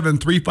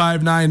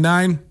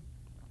 207-3599.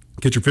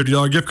 Get your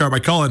 $50 gift card by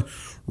calling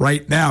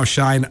right now.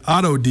 Shine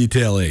Auto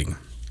Detailing.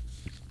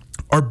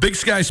 Our Big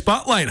Sky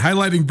Spotlight,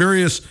 highlighting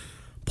various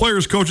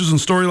players, coaches, and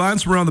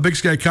storylines from around the Big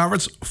Sky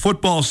Conference.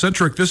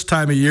 Football-centric this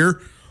time of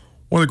year.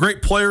 One of the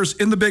great players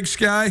in the Big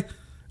Sky,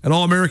 an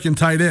All-American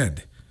tight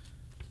end.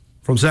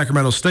 From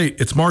Sacramento State,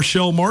 it's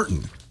Marshel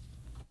Martin.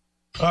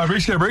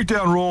 Big Sky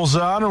Breakdown rolls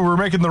on, and we're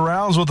making the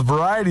rounds with a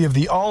variety of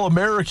the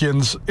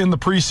All-Americans in the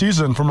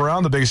preseason from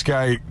around the Big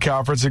Sky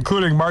Conference,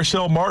 including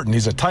Marshel Martin.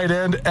 He's a tight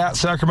end at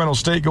Sacramento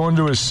State going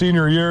into his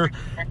senior year.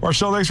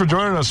 Marshel, thanks for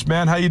joining us,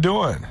 man. How you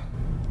doing?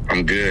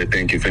 I'm good.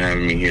 Thank you for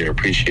having me here.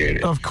 Appreciate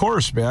it. Of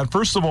course, man.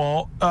 First of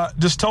all,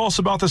 just tell us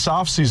about this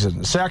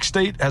offseason. Sac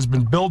State has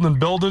been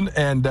building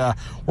and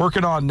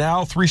working on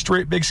now 3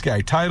 straight Big Sky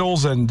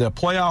titles and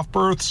playoff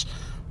berths,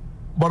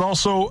 but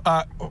also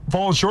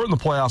falling short in the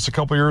playoffs a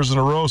couple years in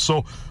a row.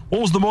 So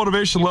what was the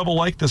motivation level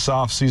like this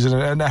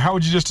offseason, and how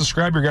would you just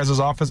describe your guys'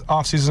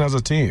 offseason as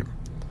a team?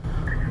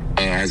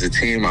 As a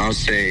team, I'll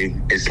say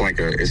it's like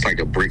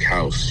a brick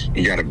house.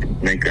 You got to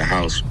make the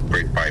house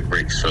brick by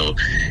brick. So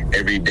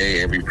every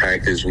day, every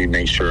practice, we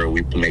make sure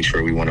we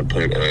want to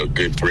put a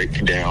good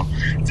brick down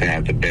to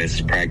have the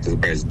best practice,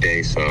 best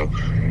day. So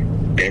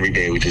every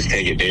day we just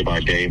take it day by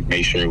day,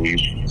 make sure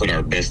we put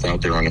our best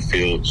out there on the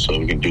field so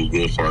we can do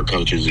good for our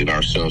coaches and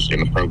ourselves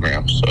in the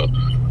program. So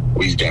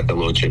we just got the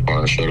little chip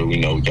on our shoulder. We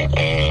know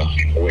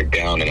we're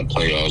down in the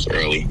playoffs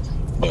early,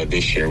 but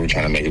this year we're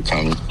trying to make it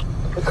coming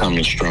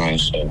strong.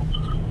 So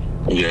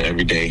yeah,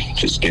 every day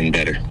just getting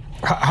better.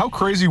 How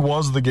crazy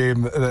was the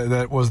game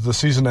that was the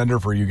season ender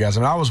for you guys?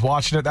 I mean, I was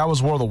watching it. That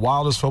was one of the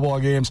wildest football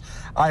games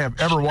I have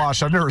ever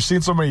watched. I've never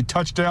seen so many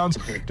touchdowns,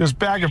 just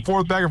back and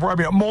forth. I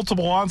mean,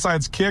 multiple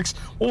onside kicks.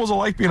 What was it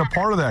like being a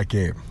part of that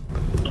game?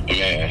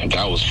 Man,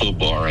 that was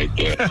football right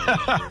there.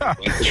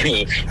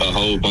 A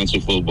whole bunch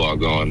of football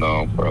going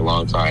on for a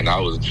long time. I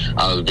was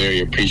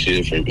very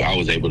appreciative I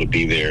was able to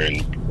be there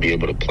and be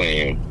able to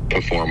play and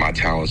perform my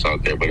talents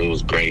out there. But it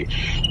was great.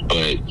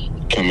 But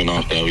coming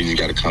off that, we just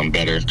got to come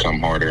better, come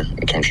harder,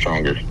 and come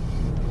stronger.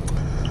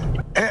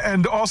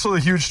 And also the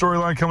huge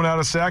storyline coming out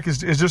of SAC is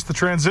just the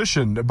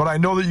transition. But I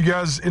know that you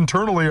guys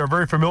internally are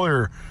very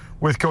familiar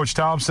with Coach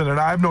Thompson, and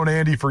I've known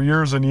Andy for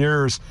years and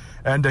years,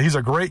 and he's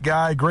a great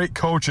guy, great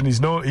coach, and he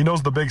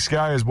knows the Big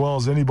Sky as well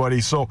as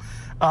anybody. So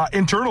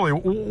internally,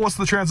 what's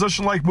the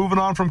transition like moving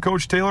on from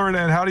Coach Taylor, and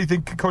how do you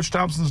think Coach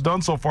Thompson's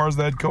done so far as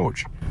the head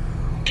coach?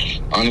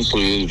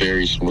 Honestly, it was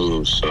very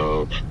smooth.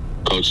 So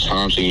Coach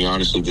Thompson, he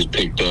honestly just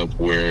picked up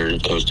where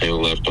Coach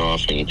Taylor left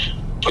off and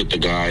put the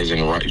guys in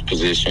the right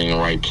position, in the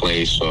right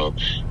place. So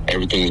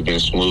everything's been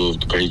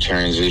smooth, great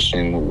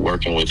transition,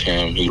 working with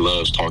him. He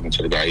loves talking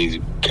to the guys. He's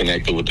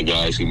connected with the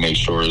guys. He makes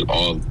sure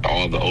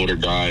all the older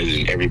guys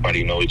and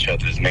everybody know each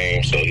other's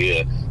names. So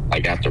he'll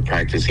like after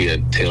practice,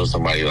 he'd tell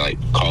somebody, like,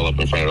 call up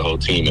in front of the whole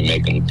team and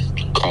make them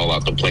call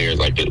out the players,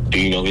 like, do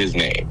you know his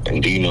name?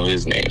 And do you know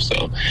his name?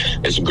 So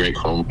it's a great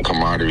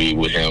camaraderie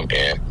with him,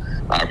 and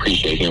I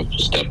appreciate him for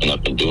stepping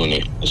up and doing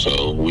it.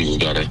 So we just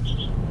got to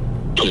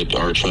put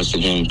our trust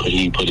in him,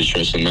 he put his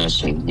trust in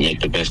us, and make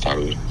the best out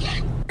of it.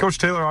 Coach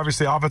Taylor,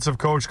 obviously offensive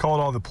coach, called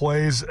all the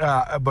plays,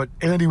 but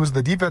Andy was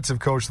the defensive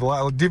coach,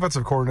 the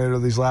defensive coordinator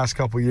these last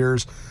couple of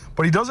years.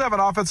 But he does have an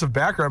offensive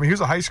background. I mean, he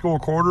was a high school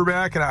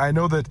quarterback, and I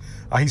know that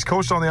he's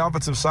coached on the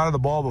offensive side of the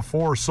ball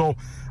before. So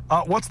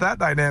what's that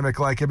dynamic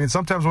like? I mean,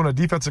 sometimes when a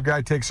defensive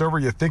guy takes over,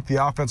 you think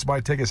the offense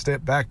might take a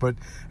step back, but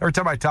every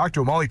time I talk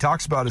to him, all he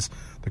talks about is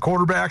the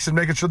quarterbacks and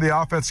making sure the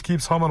offense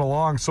keeps humming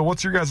along. So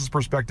what's your guys'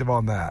 perspective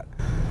on that?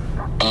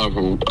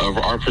 Of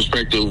our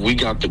perspective, we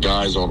got the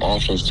guys on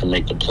offense to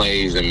make the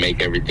plays and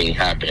make everything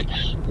happen.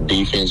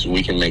 Defense,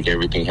 we can make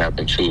everything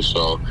happen too.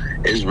 So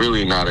it's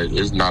really not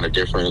a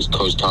difference.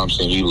 Coach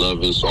Thompson, he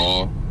loves us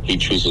all. He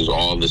treats us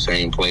all the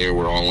same player.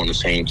 We're all on the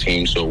same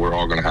team, so we're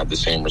all going to have the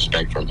same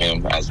respect from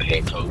him as the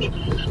head coach.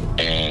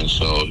 And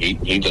so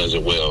he does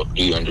it well.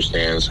 He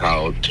understands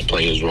how to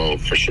play his role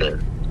for sure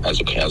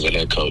as a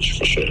head coach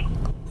for sure.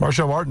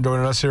 Marshel Martin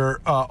joining us here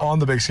on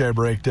the Big Sky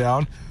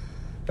Breakdown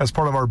as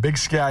part of our Big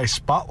Sky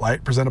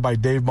Spotlight presented by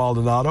Dave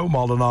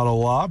Maldonado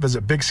Law.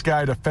 Visit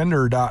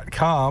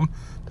BigSkyDefender.com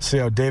to see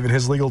how Dave and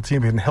his legal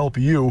team can help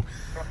you.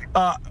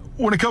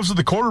 When it comes to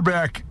the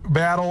quarterback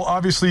battle,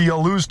 obviously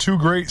you'll lose two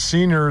great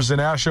seniors in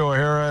Asher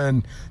O'Hara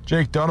and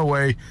Jake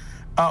Dunaway.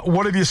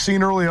 What have you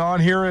seen early on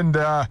here? And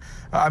I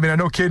mean, I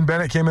know Caden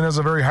Bennett came in as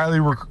a very highly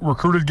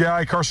recruited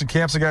guy. Carson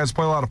Camp's a guy who's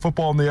played a lot of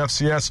football in the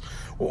FCS.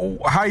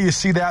 How do you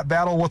see that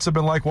battle? What's it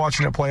been like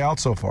watching it play out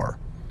so far?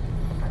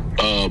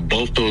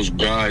 Both those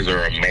guys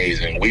are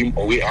amazing.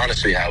 We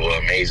honestly have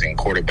an amazing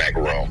quarterback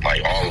room.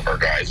 Like, all of our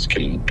guys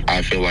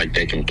I feel like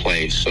they can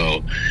play.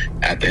 So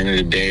at the end of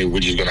the day,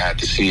 we're just going to have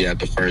to see at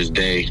the first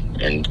day,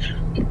 and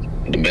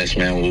the best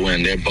man will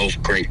win. They're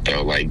both great,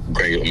 though, like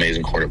great,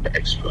 amazing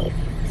quarterbacks. But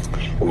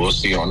we'll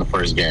see on the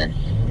first game.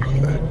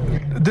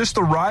 This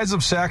the rise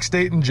of Sac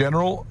State in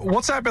general.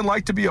 What's that been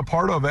like to be a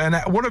part of? And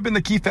what have been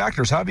the key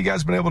factors? How have you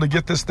guys been able to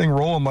get this thing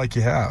rolling like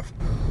you have?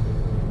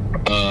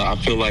 I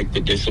feel like the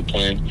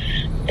discipline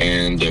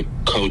and the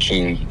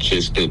coaching,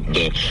 just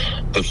the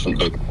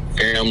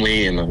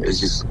family, and it's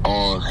just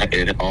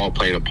it all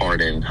played a part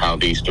in how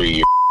these 3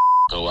 years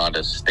go out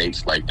of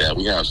states like that.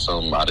 We have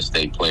some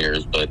out-of-state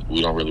players, but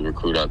we don't really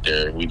recruit out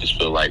there. We just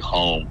feel like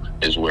home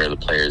is where the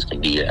players can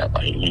be at.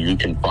 Like, you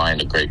can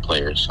find a great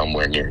player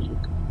somewhere near you,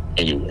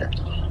 anywhere.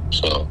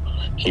 So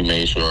he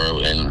made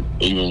sure, and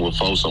even with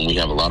Folsom, we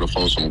have a lot of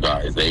Folsom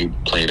guys. They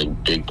played a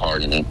big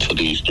part into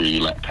these 3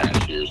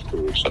 past years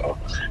too. So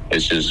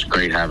it's just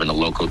great having a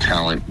local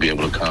talent be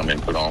able to come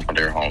and put on for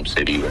their home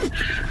city or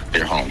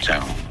their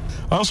hometown.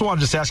 I also want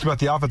to just ask you about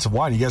the offensive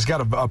line. You guys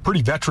got a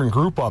pretty veteran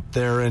group up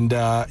there, and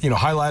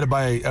highlighted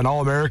by an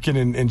All-American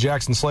in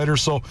Jackson Slater.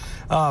 So,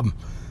 how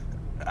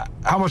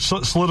much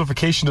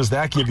solidification does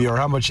that give you, or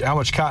how much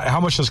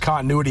does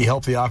continuity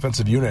help the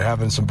offensive unit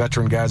having some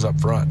veteran guys up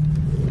front?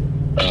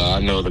 I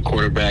know the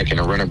quarterback and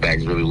the running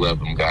backs really love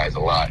them guys a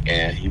lot,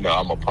 and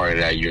I'm a part of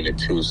that unit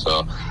too.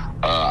 So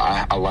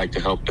I like to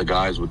help the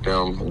guys with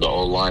them. The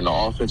O-line, the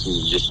offense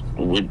is just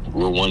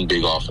we're one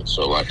big offense.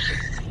 So like,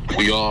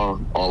 we all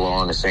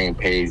are on the same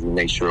page. We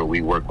make sure we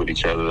work with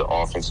each other. The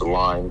offensive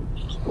line,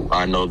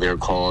 I know their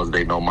calls,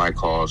 they know my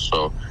calls.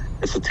 So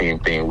it's a team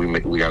thing.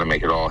 We got to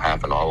make it all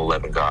happen. All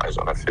 11 guys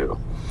on the field.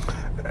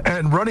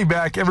 And running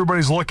back,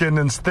 everybody's looking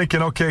and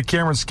thinking, okay,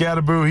 Cameron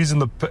Scadaboo, he's in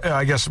the,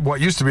 I guess,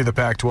 what used to be the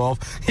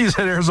Pac-12. He's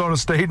at Arizona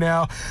State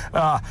now.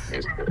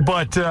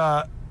 But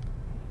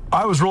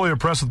I was really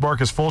impressed with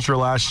Marcus Fulcher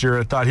last year.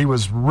 I thought he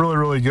was really,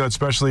 really good,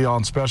 especially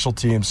on special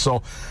teams.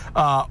 So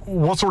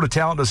what sort of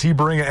talent does he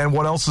bring, and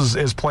what else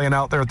is playing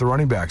out there at the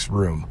running backs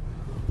room?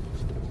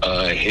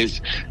 His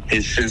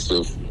sense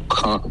of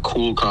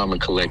cool, calm,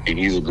 and collected.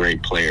 He's a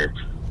great player.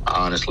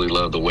 I honestly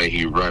love the way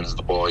he runs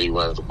the ball. He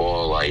runs the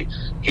ball like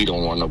he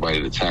don't want nobody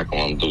to tackle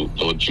him.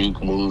 The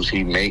juke moves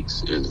he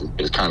makes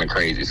is kind of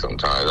crazy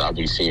sometimes. I'll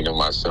be seeing him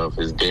myself.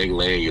 His dead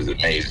leg is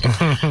amazing.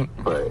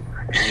 But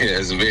yeah,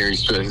 it's a very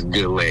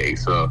good leg.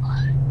 So,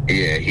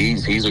 yeah,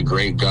 he's a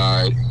great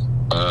guy.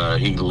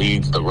 He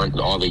leads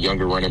all the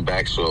younger running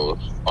backs, so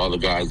all the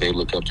guys, they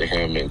look up to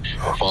him and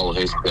follow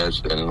his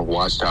steps, and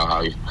watched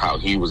how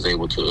he was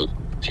able to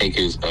take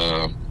his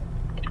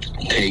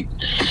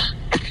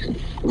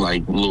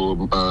like little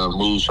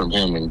moves from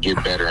him and get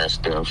better and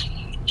stuff.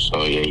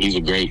 So yeah, he's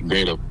a great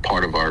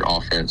part of our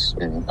offense,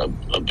 and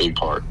a big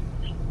part.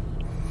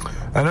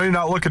 I know you're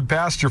not looking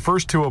past your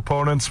first two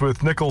opponents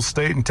with Nicholls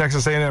State and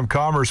Texas A&M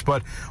Commerce,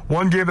 but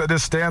one game that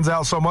just stands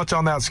out so much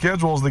on that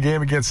schedule is the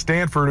game against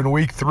Stanford in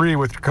Week 3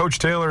 with Coach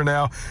Taylor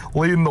now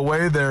leading the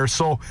way there.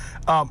 So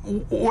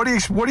what do you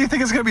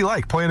think it's going to be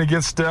like playing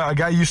against a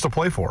guy you used to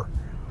play for?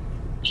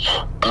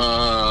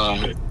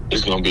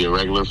 It's going to be a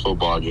regular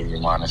football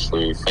game,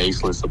 honestly.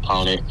 Faceless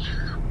opponent.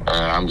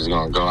 I'm just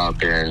going to go out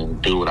there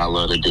and do what I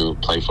love to do,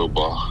 play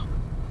football.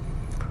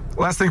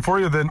 Last thing for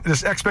you, then,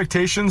 just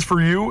expectations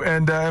for you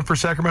and for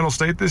Sacramento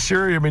State this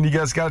year. I mean, you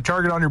guys got a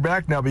target on your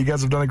back now, but you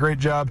guys have done a great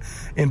job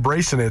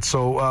embracing it.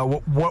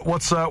 So,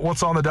 what's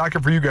on the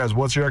docket for you guys?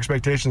 What's your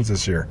expectations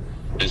this year?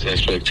 This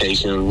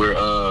expectation, we're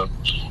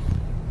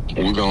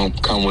gonna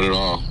come with it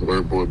all.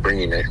 We're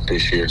bringing it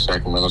this year.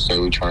 Sacramento State,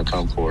 we're trying to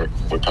come for it.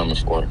 We're coming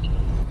for it.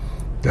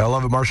 Yeah, I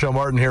love it. Marshel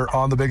Martin here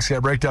on the Big Sky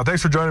Breakdown.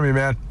 Thanks for joining me,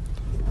 man.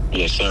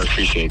 Yes, sir.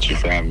 Appreciate you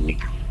for having me.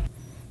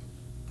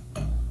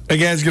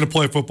 Again, he's going to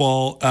play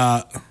football.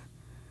 I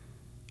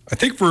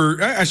think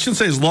I shouldn't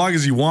say as long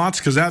as he wants,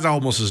 because that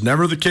almost is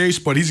never the case,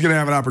 but he's going to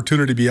have an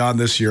opportunity beyond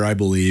this year, I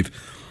believe.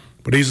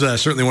 But he's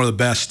certainly one of the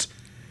best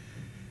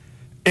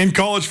in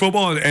college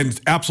football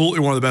and absolutely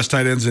one of the best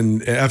tight ends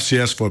in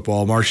FCS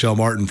football. Marshel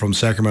Martin from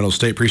Sacramento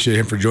State. Appreciate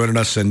him for joining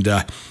us. And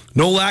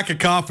no lack of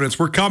confidence.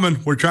 We're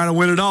coming. We're trying to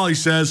win it all, he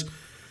says.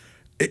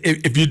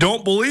 If you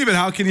don't believe it,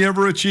 how can you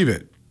ever achieve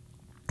it?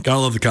 Gotta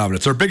love the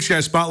confidence. Our Big Sky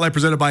Spotlight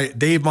presented by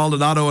Dave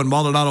Maldonado and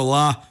Maldonado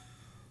Law.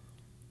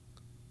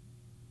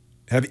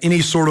 Have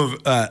any sort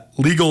of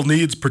legal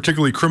needs,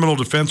 particularly criminal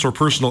defense or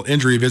personal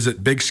injury,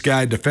 visit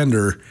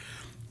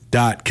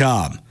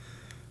BigSkyDefender.com.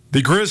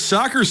 The Grizz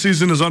soccer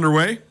season is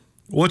underway.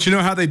 We'll let you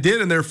know how they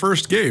did in their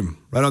first game.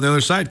 Right on the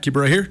other side. Keep it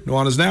right here.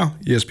 Nuanez Now,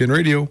 ESPN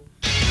Radio.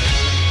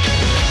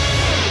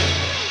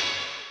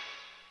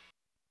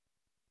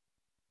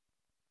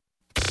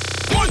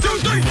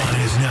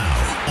 Nuanez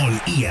Now on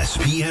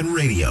ESPN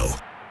Radio.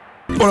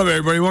 What up,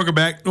 everybody? Welcome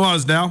back.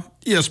 Nuanez Now,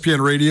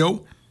 ESPN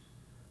Radio,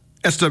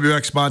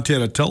 SWX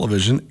Montana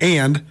Television,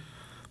 and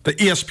the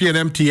ESPN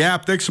MT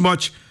app. Thanks so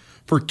much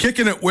for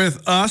kicking it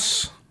with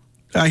us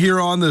here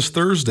on this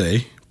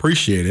Thursday.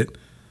 Appreciate it.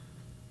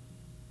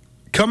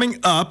 Coming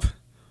up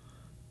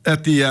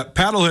at the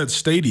Paddlehead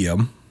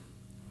Stadium,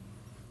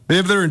 they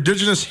have their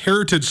Indigenous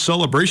Heritage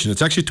Celebration.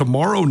 It's actually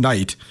tomorrow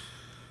night.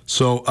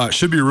 So it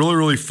should be a really,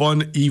 really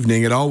fun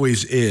evening. It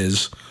always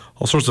is.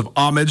 All sorts of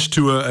homage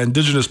to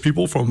Indigenous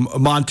people from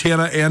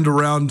Montana and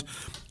around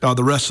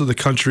the rest of the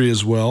country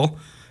as well.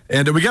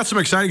 And we got some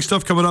exciting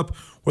stuff coming up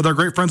with our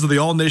great friends of the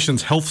All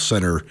Nations Health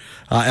Center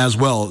as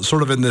well,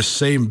 sort of in this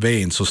same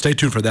vein. So stay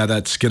tuned for that.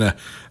 That's going to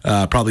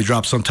probably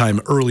drop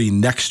sometime early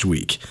next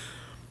week.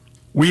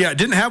 We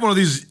didn't have one of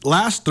these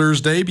last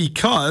Thursday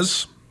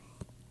because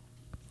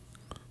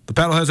the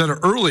Paddleheads had an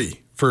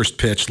early first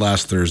pitch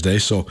last Thursday,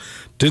 so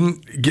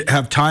didn't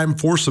have time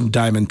for some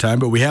Diamond Time,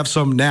 but we have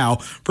some now.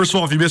 First of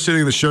all, if you missed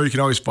anything of the show, you can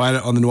always find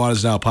it on the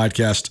Nuanez Now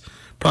podcast,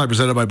 probably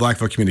presented by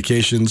Blackfoot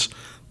Communications,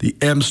 the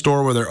M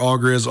Store, where they're all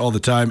Grizz all the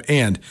time,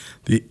 and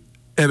the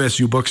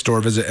MSU Bookstore.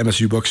 Visit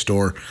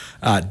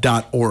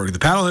msubookstore.org. The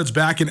Paddleheads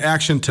back in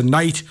action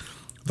tonight,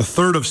 the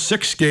third of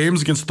 6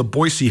 games against the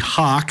Boise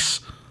Hawks.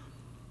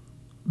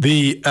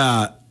 The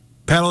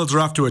Paddleheads are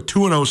off to a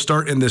 2-0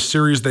 start in this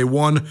series. They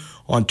won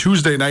on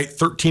Tuesday night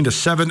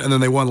 13-7, and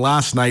then they won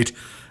last night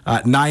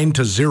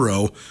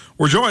 9-0.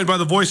 We're joined by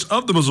the voice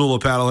of the Missoula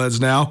Paddleheads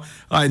now,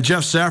 and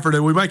Geoff Safford,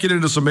 and we might get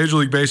into some Major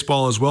League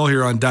Baseball as well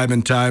here on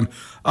Diamond Time.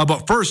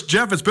 But first,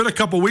 Geoff, it's been a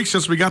couple weeks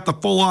since we got the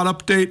full-on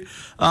update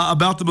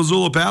about the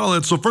Missoula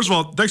Paddleheads. So first of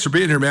all, thanks for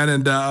being here, man,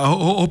 and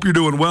hope you're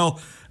doing well.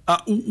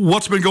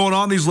 What's been going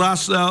on these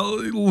last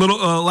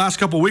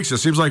couple weeks? It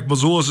seems like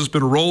Missoula's just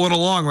been rolling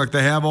along like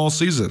they have all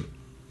season.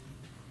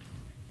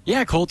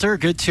 Yeah, Coulter,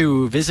 good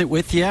to visit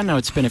with you. I know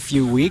it's been a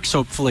few weeks.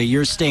 Hopefully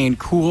you're staying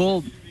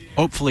cool.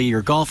 Hopefully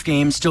your golf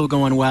game's still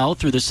going well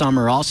through the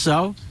summer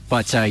also.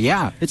 But,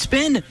 yeah, it's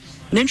been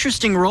an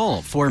interesting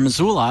role for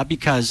Missoula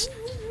because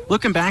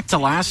looking back to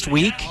last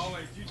week,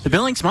 the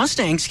Billings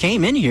Mustangs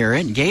came in here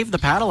and gave the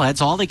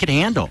Paddleheads all they could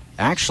handle,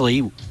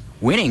 actually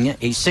winning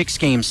a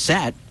 6-game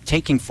set,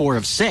 taking 4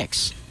 of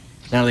 6.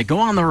 Now, they go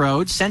on the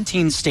road,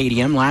 Centene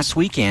Stadium last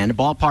weekend, a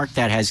ballpark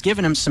that has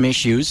given them some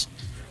issues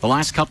the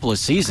last couple of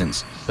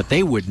seasons, but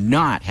they would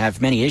not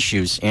have many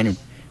issues. And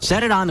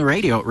said it on the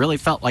radio, it really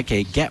felt like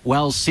a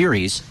get-well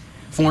series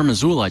for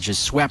Missoula.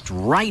 Just swept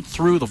right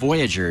through the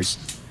Voyagers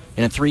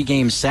in a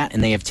 3-game set,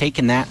 and they have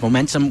taken that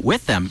momentum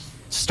with them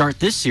to start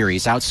this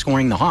series,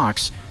 outscoring the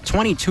Hawks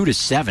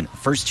 22-7.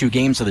 First 2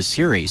 games of the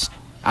series,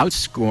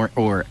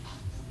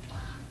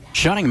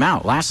 shutting them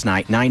out last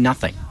night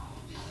 9-0.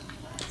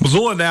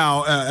 Missoula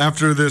now,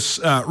 after this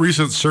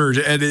recent surge,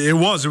 and it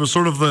was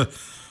sort of the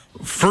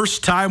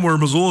first time where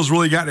Missoula's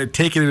really gotten it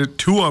taken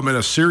to them in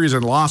a series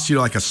and lost,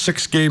 like a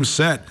 6-game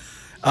set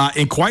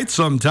in quite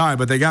some time.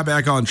 But they got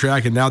back on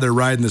track, and now they're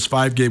riding this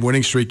 5-game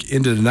winning streak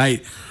into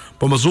tonight.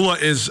 But Missoula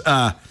is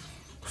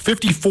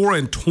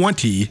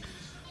 54-20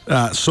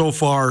 so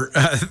far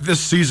this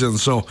season.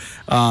 So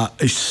a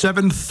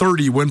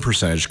 .730 win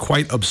percentage,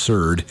 quite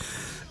absurd.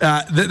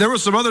 There were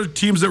some other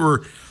teams that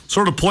were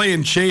sort of play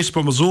and chase,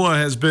 but Missoula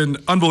has been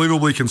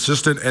unbelievably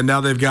consistent, and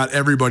now they've got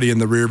everybody in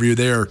the rear view.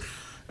 They are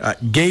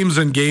games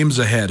and games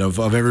ahead of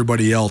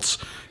everybody else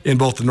in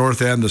both the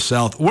North and the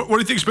South. What do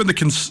you think has been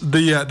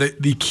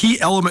the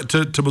key element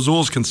to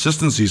Missoula's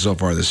consistency so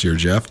far this year,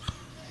 Geoff?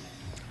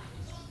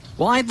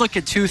 Well, I'd look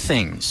at 2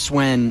 things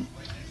when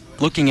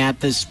looking at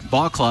this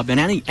ball club. And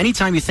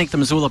anytime you think the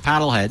Missoula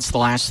Paddleheads the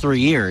last 3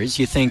 years,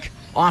 you think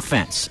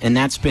offense, and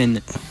that's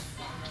been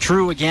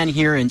true again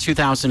here in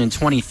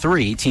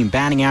 2023. Team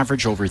batting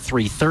average over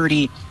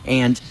 330,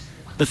 and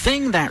the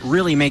thing that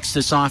really makes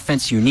this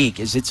offense unique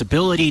is its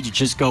ability to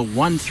just go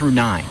 1 through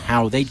 9,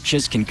 how they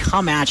just can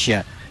come at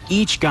you,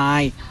 each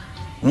guy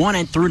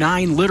 1 through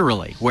 9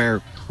 literally,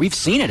 where we've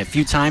seen it a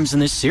few times in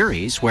this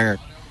series where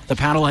the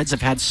Paddleheads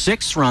have had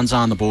 6 runs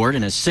on the board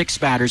in a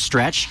 6-batter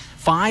stretch,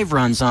 5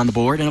 runs on the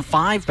board in a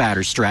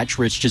 5-batter stretch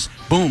where it's just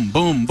boom,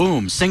 boom,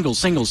 boom, single,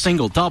 single,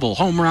 single, double,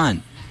 home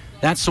run.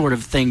 That sort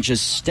of thing,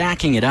 just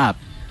stacking it up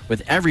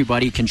with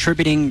everybody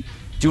contributing,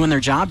 doing their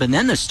job. And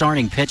then the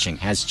starting pitching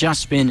has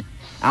just been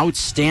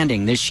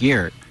outstanding this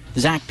year.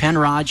 Zach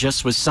Penrod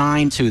just was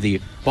signed to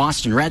the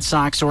Boston Red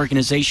Sox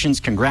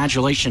organizations.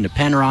 Congratulations to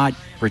Penrod,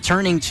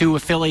 returning to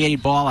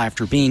affiliated ball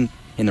after being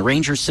in the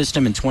Rangers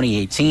system in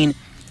 2018.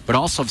 But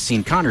also have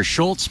seen Connor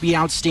Schultz be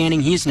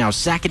outstanding. He's now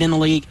second in the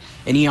league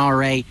in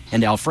ERA,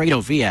 and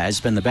Alfredo Villa has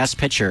been the best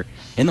pitcher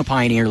in the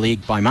Pioneer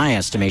League by my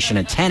estimation,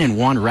 a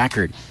 10-1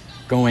 record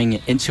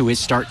going into his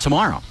start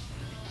tomorrow.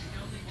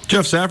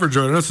 Geoff Safford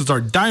joining us. It's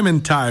our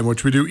Diamond Time,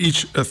 which we do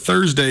each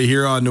Thursday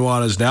here on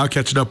Nuanez Now,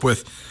 catching up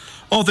with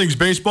all things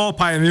baseball,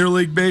 Pioneer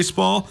League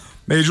baseball,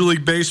 Major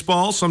League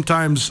Baseball,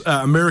 sometimes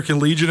American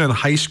Legion and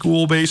high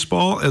school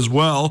baseball as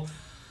well.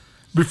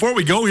 Before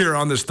we go here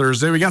on this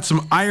Thursday, we got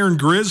some Iron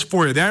Grizz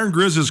for you. The Iron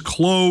Grizz is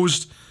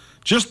closed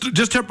just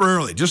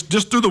temporarily,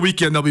 just through the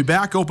weekend. They'll be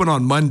back open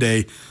on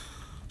Monday.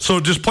 So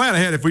just plan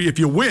ahead. If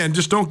you win,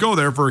 just don't go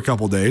there for a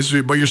couple days.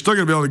 But you're still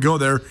going to be able to go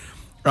there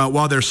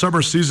while their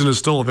summer season is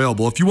still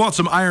available. If you want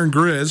some Iron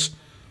Grizz,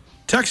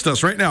 text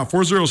us right now,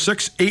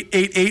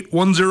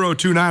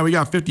 406-888-1029. We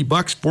got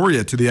 $50 for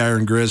you to the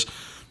Iron Grizz,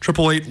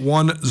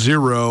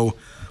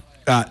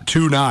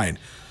 888-1029.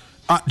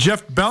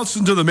 Jeff, bounce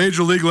into the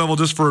Major League level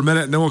just for a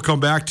minute, and then we'll come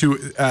back to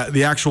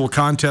the actual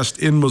contest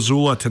in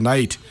Missoula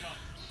tonight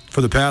for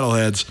the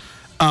Paddleheads.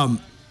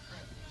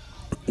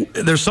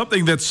 There's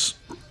something that's,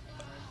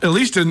 at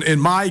least in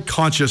my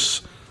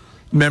conscious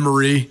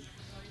memory,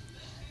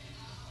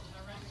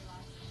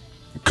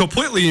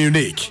 completely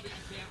unique.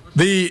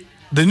 The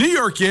New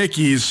York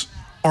Yankees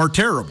are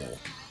terrible.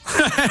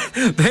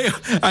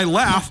 I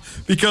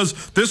laugh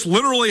because this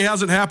literally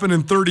hasn't happened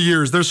in 30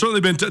 years. There's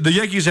certainly been the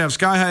Yankees have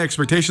sky-high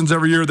expectations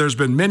every year. There's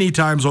been many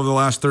times over the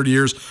last 30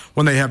 years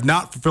when they have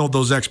not fulfilled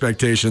those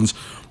expectations.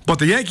 But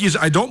the Yankees,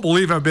 I don't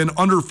believe, have been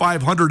under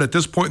 500 at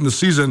this point in the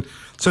season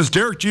since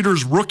Derek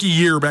Jeter's rookie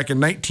year back in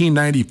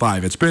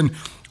 1995. It's been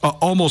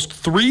almost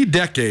 3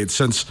 decades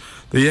since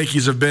the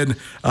Yankees have been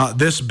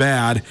this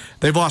bad.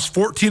 They've lost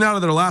 14 out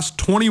of their last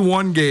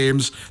 21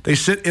 games. They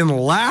sit in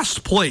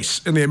last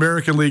place in the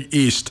American League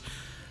East.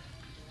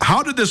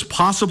 How did this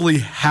possibly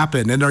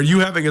happen? And are you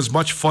having as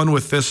much fun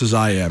with this as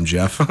I am,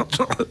 Jeff?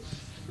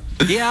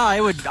 Yeah,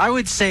 I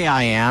would say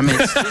I am.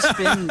 It's just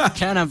been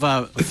kind of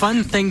a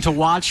fun thing to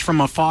watch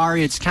from afar.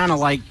 It's kind of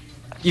like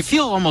you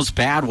feel almost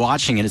bad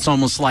watching it. It's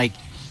almost like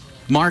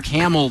Mark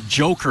Hamill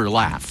Joker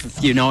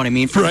laugh. You know what I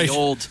mean? From the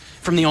old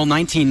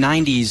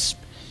 1990s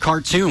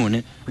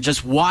cartoon. We're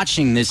just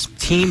watching this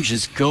team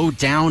just go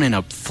down in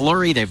a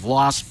flurry. They've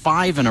lost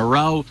 5 in a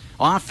row.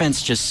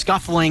 Offense just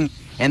scuffling.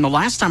 And the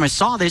last time I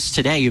saw this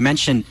today, you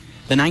mentioned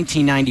the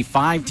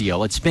 1995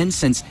 deal. It's been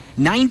since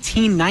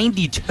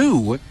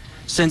 1992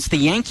 since the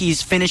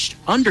Yankees finished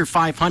under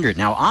 500.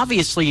 Now,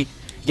 obviously, you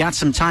got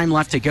some time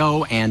left to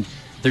go, and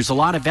there's a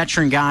lot of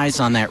veteran guys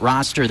on that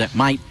roster that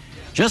might,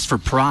 just for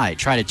pride,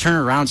 try to turn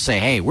around and say,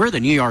 hey, we're the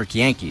New York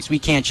Yankees. We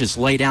can't just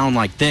lay down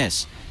like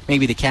this.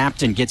 Maybe the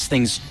captain gets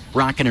things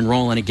rocking and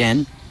rolling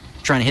again,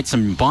 trying to hit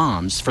some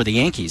bombs for the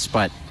Yankees.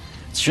 But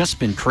it's just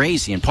been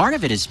crazy. And part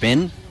of it has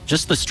been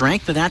just the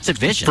strength of that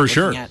division. For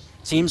sure. At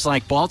teams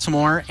like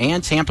Baltimore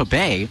and Tampa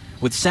Bay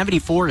with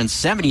 74 and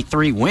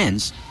 73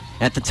 wins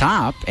at the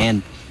top.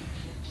 And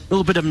a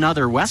little bit of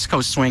another West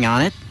Coast swing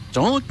on it.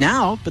 Don't look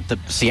now, but the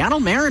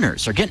Seattle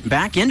Mariners are getting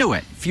back into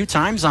it. A few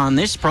times on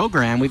this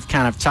program, we've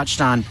kind of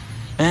touched on,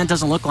 it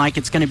doesn't look like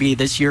it's going to be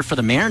this year for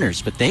the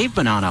Mariners, but they've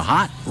been on a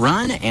hot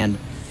run, and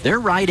they're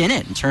right in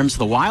it in terms of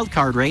the wild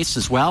card race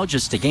as well,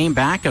 just a game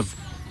back of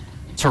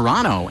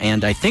Toronto.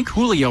 And I think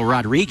Julio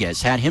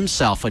Rodriguez had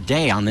himself a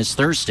day on this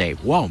Thursday.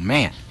 Whoa,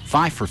 man,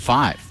 5 for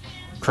 5.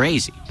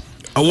 Crazy.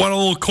 I won a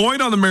little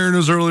coin on the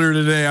Mariners earlier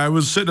today. I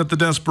was sitting at the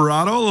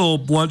Desperado, a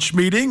little lunch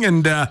meeting,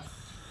 and the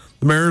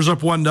Mariners up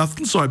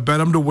 1-0, so I bet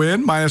them to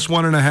win,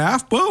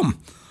 -1.5. Boom.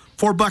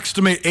 $4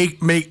 to make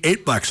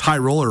 $8. High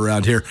roller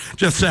around here.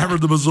 Geoff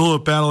Safford, the Missoula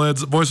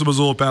Paddleheads, voice of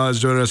Missoula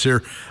Paddleheads, joining us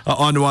here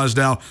on Nuanez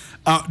Now.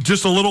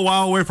 Just a little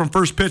while away from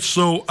first pitch,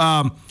 so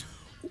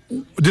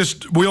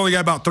we only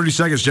got about 30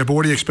 seconds, Jeff, but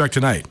what do you expect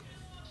tonight?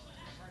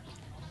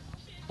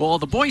 Well,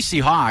 the Boise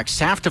Hawks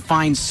have to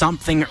find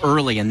something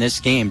early in this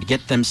game to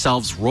get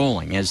themselves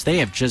rolling, as they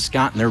have just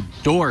gotten their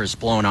doors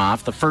blown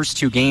off the first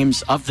 2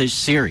 games of this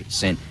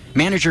series. And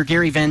manager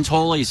Gary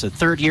Ventola, he's a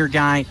third-year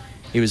guy.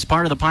 He was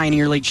part of the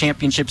Pioneer League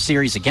Championship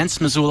Series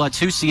against Missoula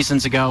 2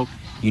 seasons ago.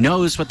 He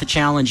knows what the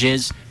challenge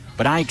is,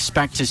 but I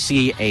expect to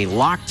see a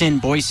locked-in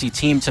Boise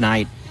team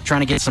tonight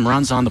trying to get some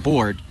runs on the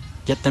board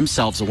get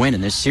themselves a win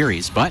in this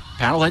series. But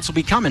Paddleheads will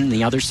be coming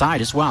the other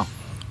side as well.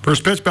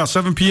 First pitch about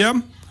 7 p.m.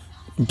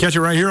 You can catch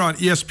it right here on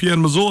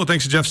ESPN Missoula.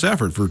 Thanks to Geoff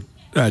Safford for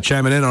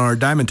chiming in on our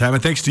Diamond Time.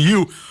 And thanks to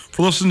you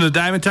for listening to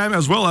Diamond Time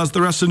as well as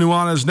the rest of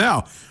Nuanez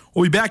Now.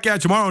 We'll be back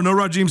at tomorrow. No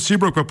Raheem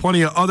Seabrook, but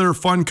plenty of other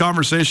fun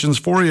conversations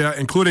for you,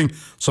 including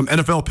some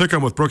NFL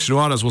pick'em with Brooks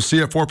Nuanez. We'll see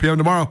you at 4 p.m.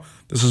 tomorrow.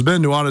 This has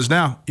been Nuanez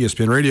Now,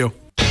 ESPN Radio.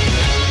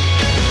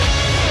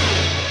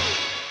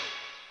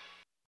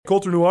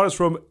 Colter Nuanez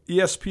from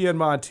ESPN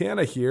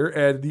Montana here,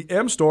 and the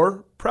M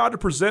Store, proud to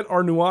present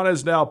our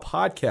Nuanez Now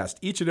podcast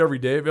each and every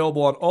day,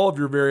 available on all of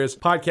your various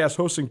podcast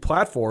hosting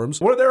platforms.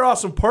 One of their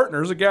awesome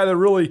partners, a guy that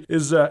really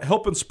is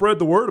helping spread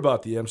the word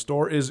about the M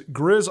Store, is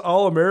Grizz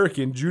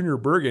All-American Junior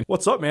Bergen.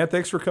 What's up, man?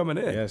 Thanks for coming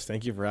in. Yes,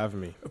 thank you for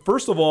having me.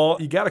 First of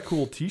all, you got a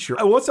cool t-shirt.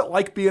 What's it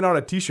like being on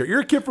a t-shirt?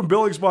 You're a kid from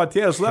Billings,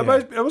 Montana, so that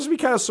must be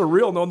kind of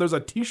surreal knowing there's a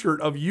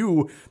t-shirt of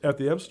you at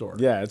the M Store.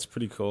 Yeah, it's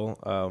pretty cool.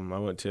 I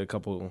went to a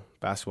couple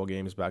basketball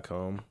games back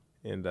home,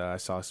 and I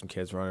saw some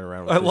kids running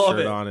around with their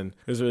shirt on, and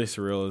it was really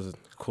surreal. It was a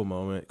cool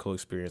moment, cool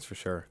experience for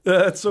sure.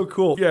 That's so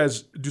cool. You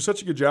guys do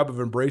such a good job of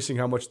embracing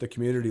how much the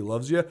community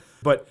loves you.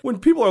 But when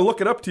people are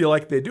looking up to you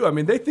like they do,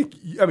 they think,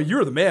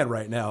 you're the man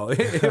right now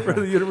for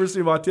the University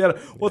of Montana.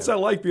 What's that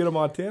like being a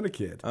Montana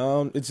kid?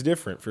 It's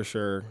different for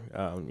sure.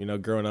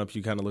 Growing up,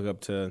 you kind of look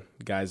up to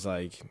guys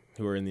like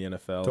who are in the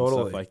NFL and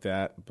stuff like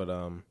that. But,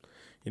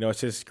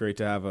 it's just great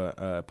to have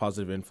a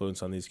positive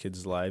influence on these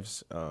kids'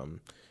 lives.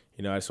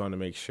 I just want to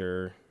make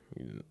sure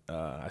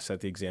I set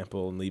the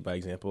example and lead by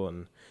example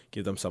and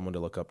give them someone to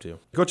look up to.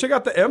 Go check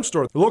out the M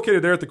Store. They're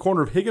located there at the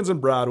corner of Higgins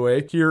and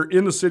Broadway here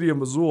in the city of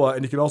Missoula,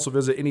 and you can also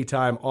visit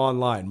anytime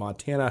online,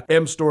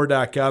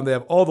 montanamstore.com. They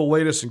have all the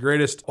latest and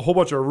greatest, a whole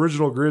bunch of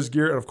original Grizz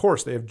gear, and of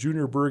course, they have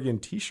Junior Bergen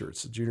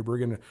t-shirts. Junior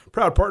Bergen,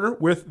 proud partner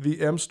with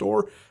the M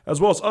Store, as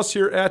well as us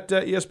here at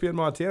ESPN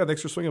Montana.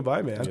 Thanks for swinging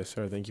by, man. Yes,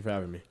 sir. Thank you for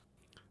having me.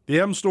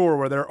 The M Store,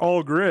 where they're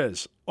all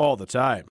Grizz all the time.